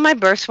 Some of my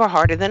births were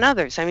harder than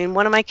others. I mean,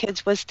 one of my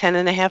kids was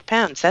 10.5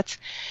 pounds. That's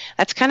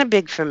kind of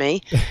big for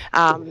me.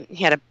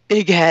 He had a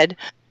big head.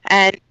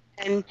 And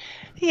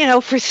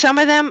for some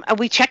of them,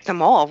 we checked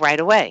them all right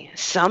away.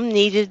 Some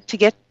needed to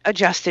get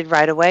adjusted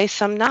right away,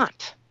 some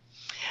not.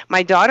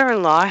 My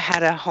daughter-in-law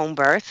had a home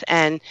birth,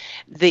 and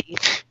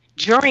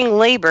during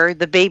labor,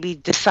 the baby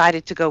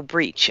decided to go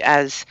breech,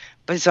 as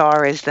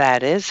bizarre as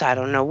that is. I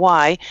don't know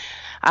why.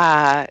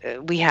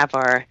 We have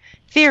our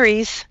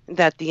theories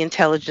that the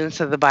intelligence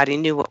of the body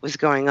knew what was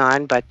going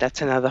on, but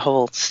that's another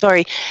whole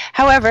story.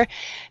 However,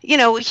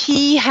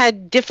 he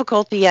had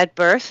difficulty at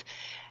birth.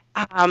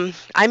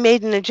 I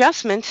made an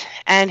adjustment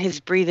and his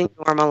breathing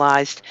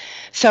normalized.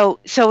 So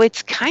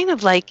it's kind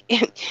of like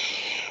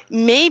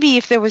maybe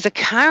if there was a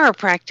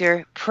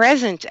chiropractor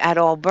present at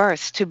all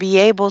births to be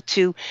able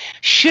to,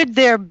 should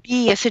there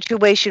be a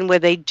situation where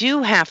they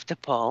do have to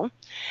pull,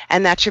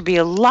 and that should be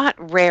a lot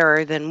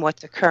rarer than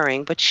what's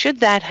occurring, but should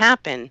that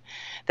happen,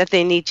 that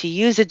they need to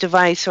use a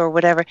device or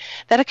whatever,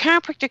 that a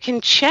chiropractor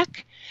can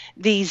check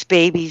these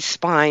babies'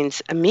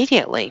 spines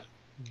immediately.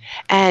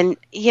 And,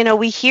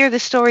 we hear the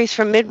stories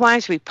from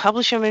midwives. We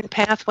publish them in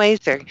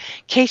Pathways. There are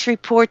case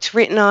reports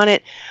written on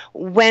it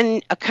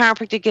when a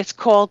chiropractor gets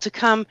called to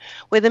come,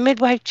 where the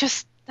midwife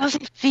just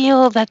doesn't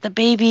feel that the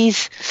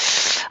baby's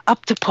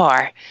up to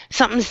par.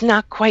 Something's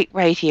not quite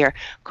right here.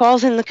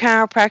 Calls in the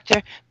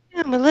chiropractor,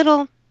 a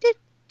little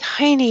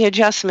tiny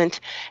adjustment,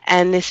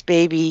 and this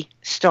baby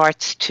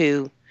starts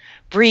to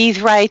breathe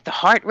right. The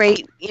heart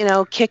rate,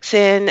 kicks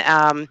in.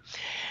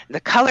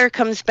 The color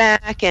comes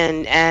back,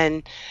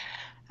 and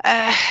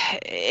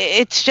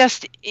it's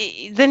just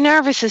the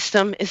nervous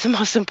system is the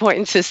most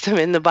important system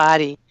in the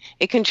body.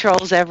 It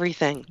controls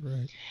everything.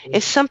 Right.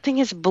 If something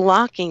is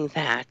blocking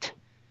that,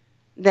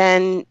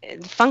 then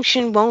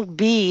function won't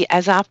be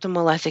as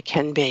optimal as it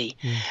can be.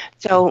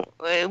 So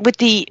with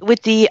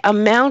the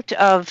amount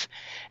of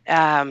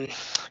the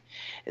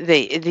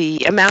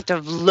amount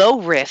of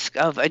low risk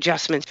of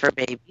adjustments for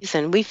babies,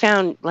 and we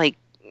found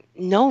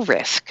no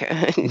risk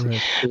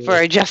for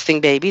adjusting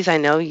babies. I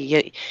know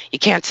you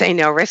can't say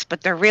no risk,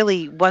 but there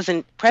really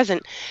wasn't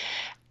present.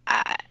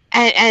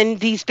 And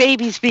these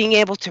babies being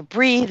able to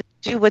breathe,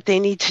 do what they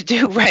need to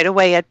do right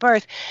away at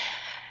birth.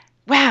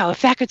 Wow,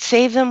 if that could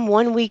save them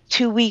 1 week,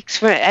 2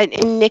 weeks in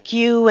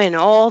NICU, and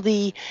all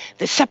the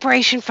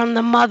separation from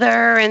the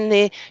mother and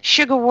the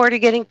sugar water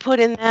getting put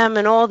in them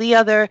and all the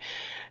other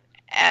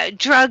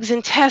drugs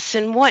and tests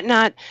and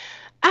whatnot.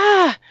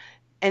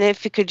 And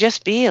if it could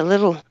just be a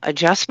little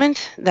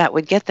adjustment that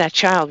would get that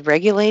child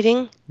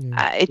regulating,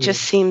 it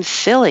just seems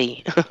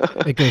silly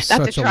it goes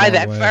not to try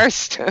that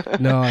first.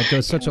 No, it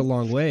goes such a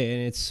long way.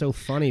 And it's so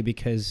funny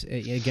because,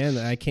 again,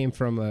 I came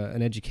from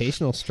an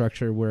educational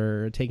structure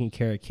where taking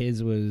care of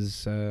kids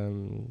was a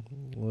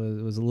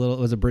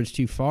bridge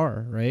too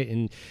far, right?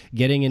 And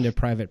getting into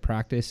private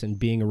practice and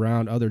being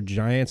around other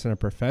giants in a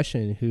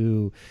profession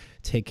who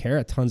take care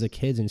of tons of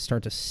kids and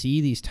start to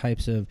see these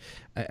types of,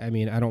 I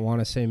mean, I don't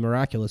want to say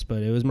miraculous,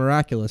 but it was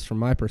miraculous from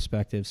my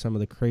perspective, some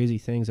of the crazy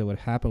things that would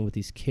happen with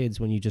these kids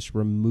when you just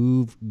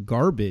remove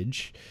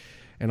garbage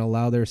and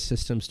allow their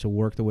systems to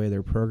work the way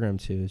they're programmed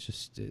to. It's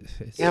just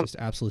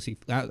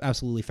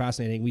absolutely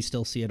fascinating. We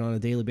still see it on a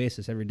daily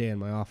basis every day in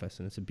my office,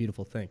 and it's a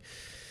beautiful thing.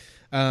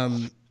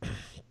 What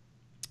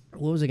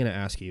was I going to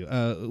ask you?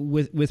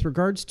 With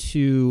regards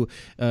to,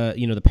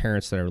 the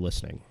parents that are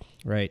listening,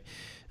 right?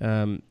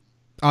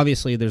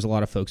 obviously there's a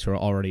lot of folks who are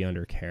already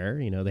under care.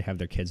 They have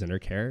their kids under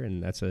care,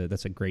 and that's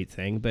a great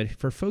thing. But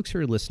for folks who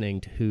are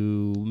listening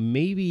who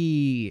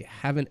maybe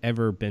haven't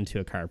ever been to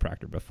a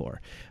chiropractor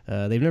before,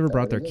 they've never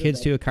brought their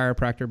kids to a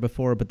chiropractor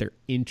before, but they're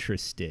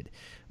interested.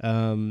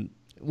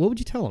 What would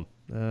you tell them?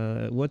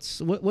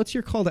 What's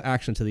your call to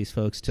action to these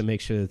folks to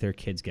make sure that their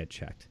kids get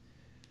checked?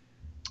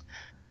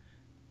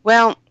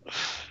 Well,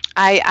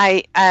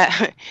 a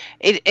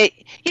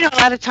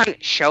lot of times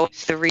it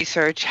shows the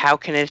research. How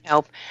can it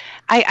help?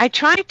 I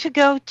try to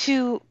go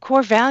to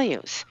core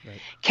values. Right.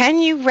 Can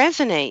you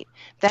resonate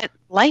that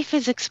life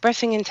is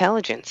expressing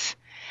intelligence?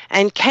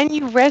 And can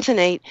you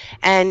resonate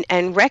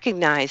and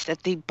recognize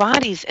that the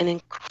body's an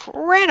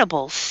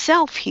incredible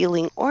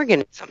self-healing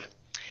organism?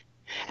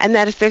 And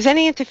that if there's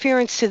any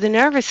interference to the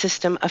nervous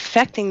system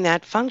affecting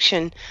that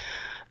function,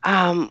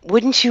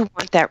 wouldn't you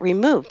want that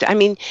removed? I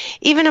mean,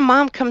 even a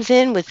mom comes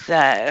in with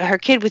her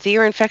kid with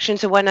ear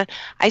infections and whatnot.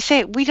 I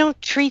say, we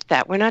don't treat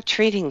that. We're not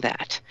treating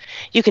that.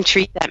 You can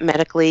treat that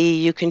medically.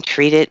 You can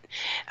treat it,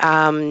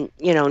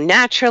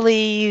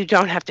 naturally. You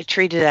don't have to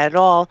treat it at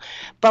all.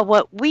 But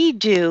what we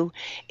do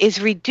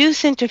is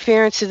reduce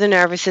interference to the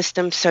nervous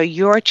system so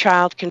your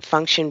child can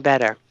function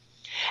better.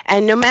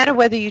 And no matter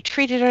whether you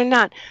treat it or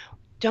not,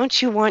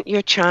 don't you want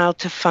your child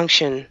to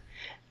function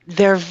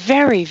their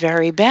very,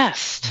 very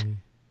best? Mm.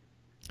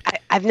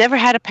 I've never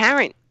had a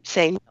parent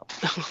say no.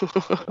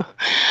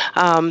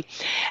 And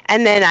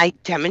then I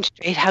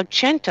demonstrate how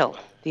gentle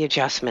the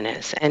adjustment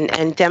is,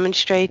 and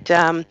demonstrate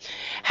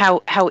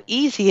how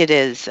easy it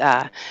is.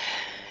 I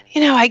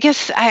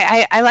guess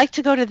I like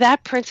to go to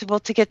that principle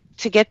to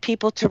get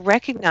people to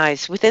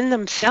recognize within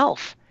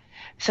themselves,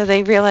 so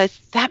they realize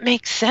that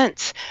makes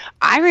sense.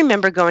 I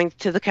remember going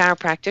to the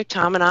chiropractor.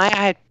 Tom and I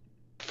had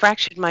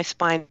fractured my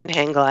spine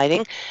hang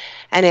gliding,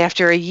 and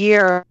after a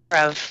year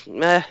of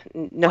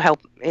no help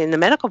in the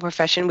medical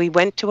profession, we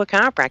went to a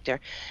chiropractor,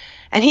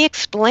 and he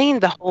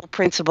explained the whole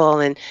principle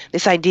and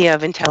this idea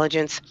of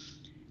intelligence,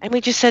 and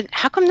we just said,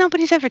 how come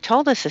nobody's ever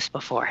told us this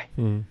before?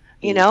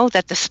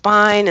 That the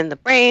spine and the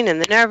brain and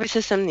the nervous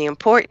system, the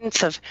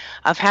importance of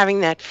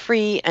having that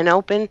free and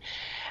open,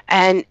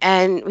 and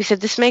we said,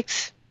 this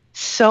makes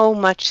so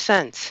much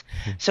sense.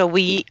 So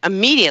we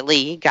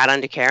immediately got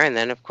under care, and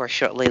then of course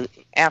shortly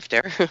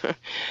after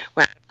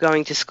when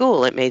going to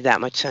school, it made that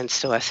much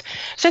sense to us.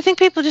 So I think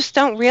people just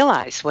don't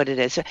realize what it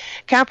is.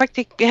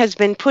 Chiropractic has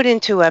been put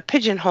into a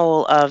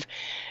pigeonhole of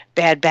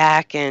bad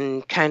back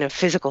and kind of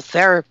physical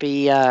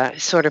therapy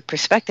sort of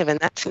perspective, and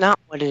that's not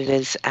what it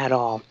is at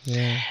all.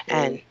 Yeah.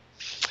 And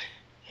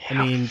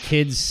I mean,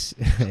 kids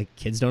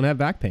don't have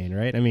back pain,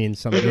 right? I mean,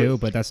 some do,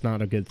 but that's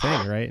not a good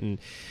thing, right? And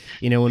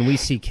when we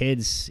see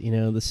kids,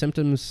 the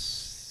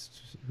symptoms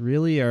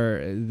really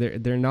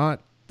they're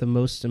not the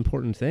most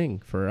important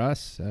thing for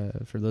us,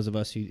 for those of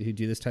us who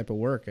do this type of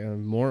work.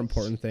 More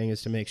important thing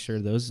is to make sure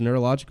those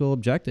neurological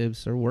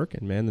objectives are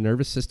working, man. The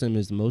nervous system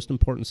is the most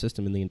important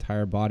system in the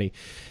entire body.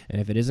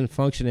 And if it isn't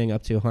functioning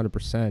up to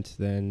 100%,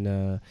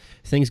 then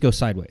things go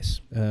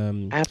sideways.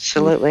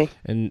 Absolutely.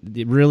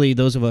 And really,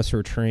 those of us who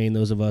are trained,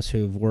 those of us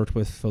who have worked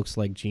with folks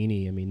like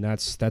Jeannie, I mean,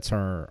 that's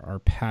our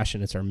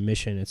passion. It's our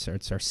mission. It's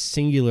our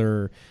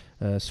singular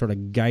sort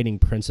of guiding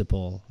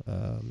principle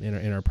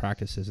in our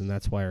practices, and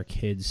that's why our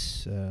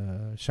kids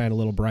shine a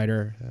little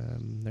brighter.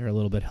 They're a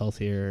little bit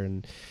healthier,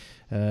 and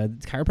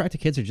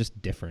chiropractic kids are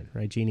just different,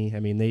 right, Jeannie? I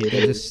mean, they're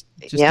just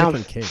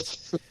different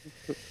kids.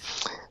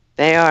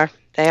 They are.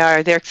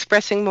 They're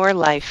expressing more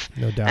life,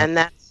 no doubt, and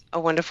that's a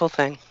wonderful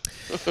thing.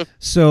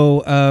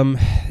 So,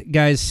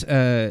 guys,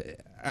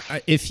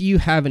 if you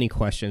have any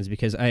questions,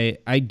 because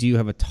I do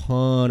have a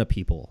ton of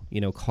people,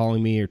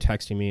 calling me or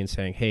texting me and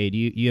saying, hey, do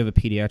you have a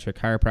pediatric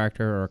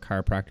chiropractor, or a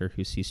chiropractor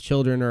who sees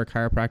children, or a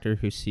chiropractor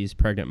who sees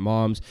pregnant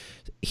moms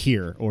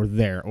here or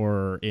there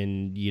or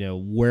in,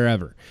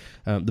 wherever?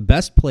 The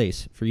best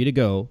place for you to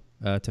go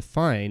to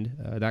find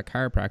that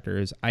chiropractor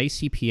is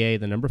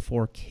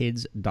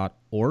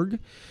ICPA4kids.org.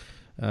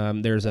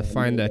 There's a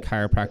Find a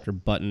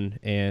Chiropractor button,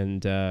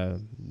 and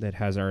that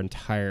has our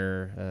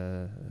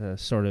entire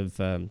sort of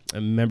a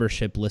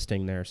membership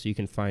listing there. So you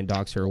can find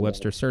docs who are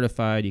Webster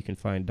certified. You can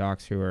find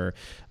docs who are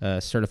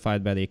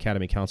certified by the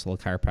Academy Council of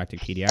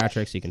Chiropractic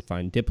Pediatrics. You can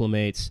find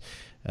diplomates.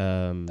 You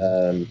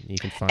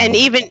can find, and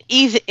even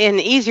an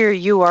easier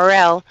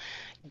URL,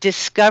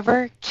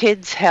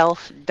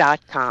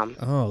 discoverkidshealth.com.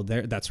 Oh,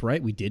 that's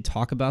right. We did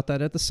talk about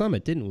that at the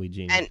summit, didn't we,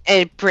 Jeannie? And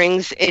it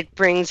brings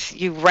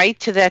you right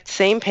to that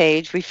same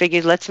page. We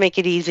figured, let's make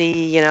it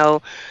easy,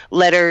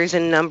 letters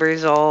and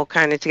numbers all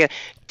kind of together.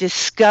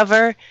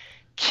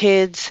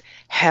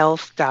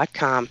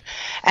 Discoverkidshealth.com.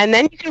 And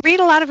then you can read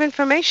a lot of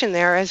information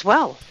there as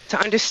well to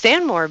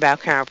understand more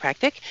about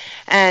chiropractic,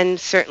 and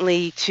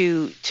certainly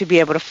to be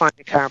able to find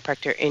a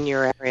chiropractor in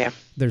your area.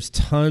 There's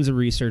tons of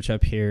research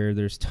up here.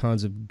 There's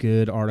tons of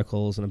good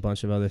articles and a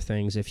bunch of other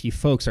things. If you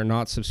folks are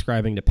not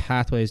subscribing to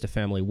Pathways to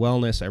Family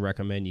Wellness, I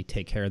recommend you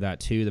take care of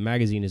that too. The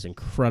magazine is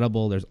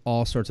incredible. There's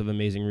all sorts of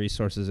amazing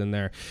resources in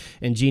there.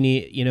 And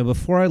Jeannie,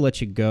 before I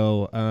let you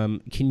go,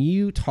 can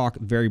you talk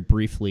very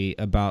briefly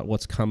about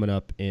what's coming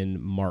up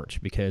in March?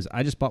 because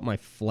I just bought my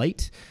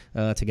flight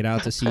to get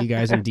out to see you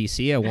guys in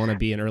DC. I want to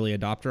be an early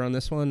adopter on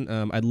this one.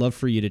 I'd love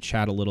for you to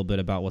chat a little bit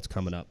about what's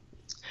coming up.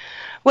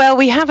 Well,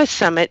 we have a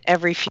summit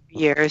every few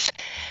years,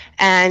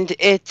 and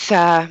it's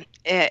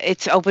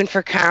open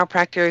for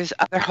chiropractors,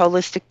 other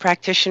holistic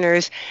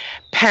practitioners,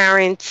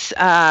 parents,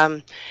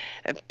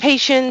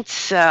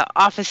 patients,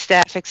 office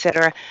staff,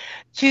 etc.,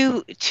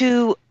 to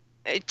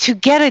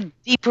get a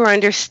deeper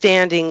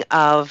understanding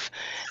of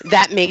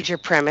that major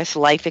premise,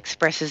 life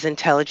expresses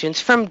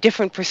intelligence, from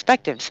different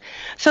perspectives.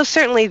 So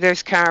certainly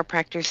there's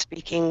chiropractors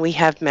speaking. We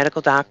have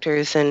medical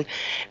doctors and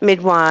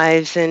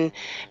midwives and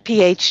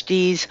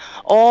PhDs,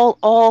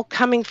 all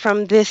coming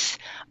from this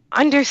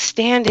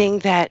understanding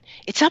that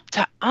it's up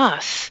to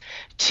us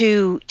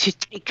to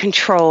take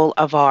control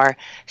of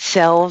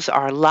ourselves,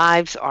 our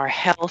lives, our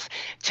health,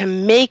 to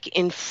make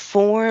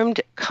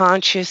informed,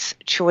 conscious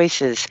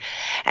choices.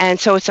 And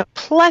so it's a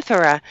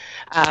plethora,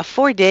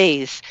 4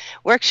 days,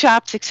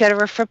 workshops,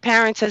 etc., for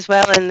parents as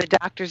well, and the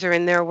doctors are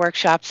in their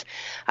workshops.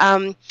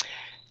 For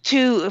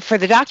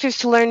the doctors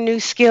to learn new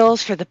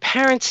skills, for the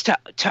parents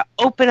to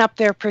open up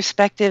their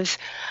perspectives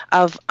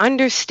of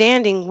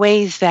understanding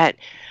ways that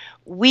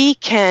we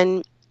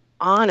can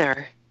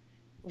honor,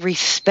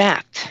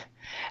 respect,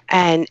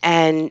 and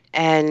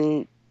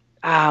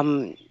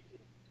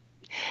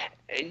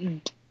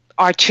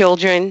our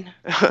children,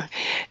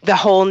 the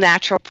whole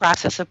natural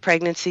process of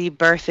pregnancy,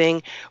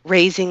 birthing,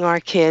 raising our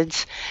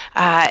kids.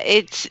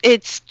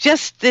 It's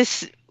just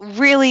this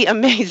really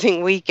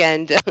amazing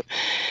weekend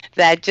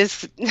that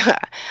just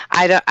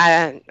I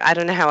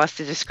don't know how else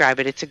to describe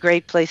it. It's a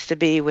great place to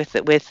be with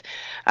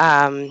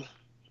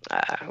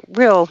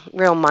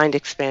real mind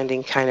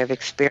expanding kind of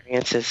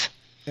experiences.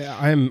 Yeah,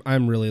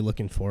 I'm really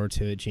looking forward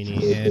to it,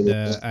 Jeannie,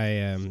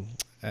 and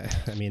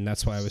I mean,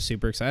 that's why I was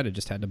super excited.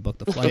 Just had to book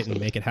the flight and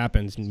make it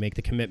happen and make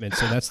the commitment.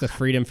 So that's the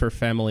Freedom for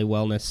Family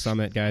Wellness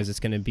Summit, guys. It's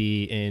going to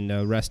be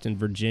in Reston,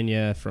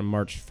 Virginia from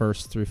March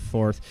 1st through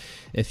 4th.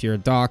 If you're a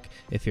doc,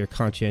 if you're a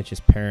conscientious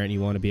parent, you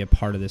want to be a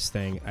part of this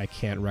thing, I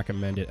can't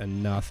recommend it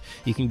enough.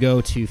 You can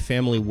go to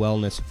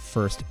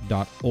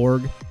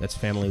familywellnessfirst.org. That's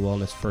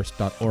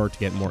familywellnessfirst.org to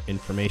get more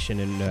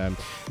information. And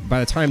by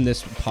the time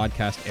this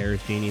podcast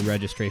airs, Jeannie,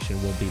 registration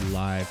will be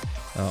live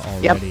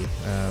already. Yep.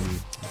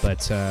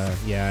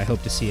 Yeah, I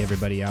hope to see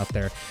everybody out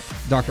there.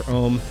 Dr.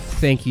 Ohm,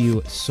 thank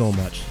you so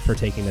much for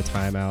taking the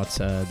time out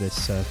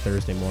this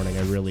Thursday morning.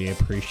 I really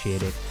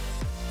appreciate it.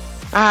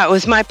 It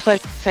was my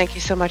pleasure. Thank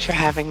you so much for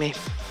having me.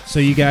 So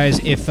you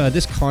guys, if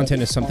this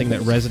content is something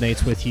that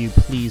resonates with you,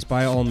 please,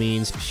 by all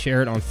means,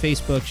 share it on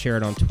Facebook, share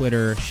it on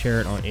Twitter,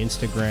 share it on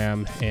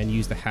Instagram, and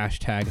use the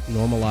hashtag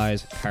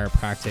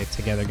 #NormalizeChiropractic.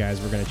 Together,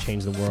 guys, we're going to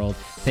change the world.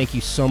 Thank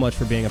you so much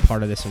for being a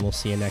part of this, and we'll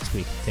see you next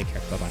week. Take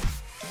care. Bye-bye.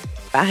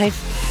 Bye.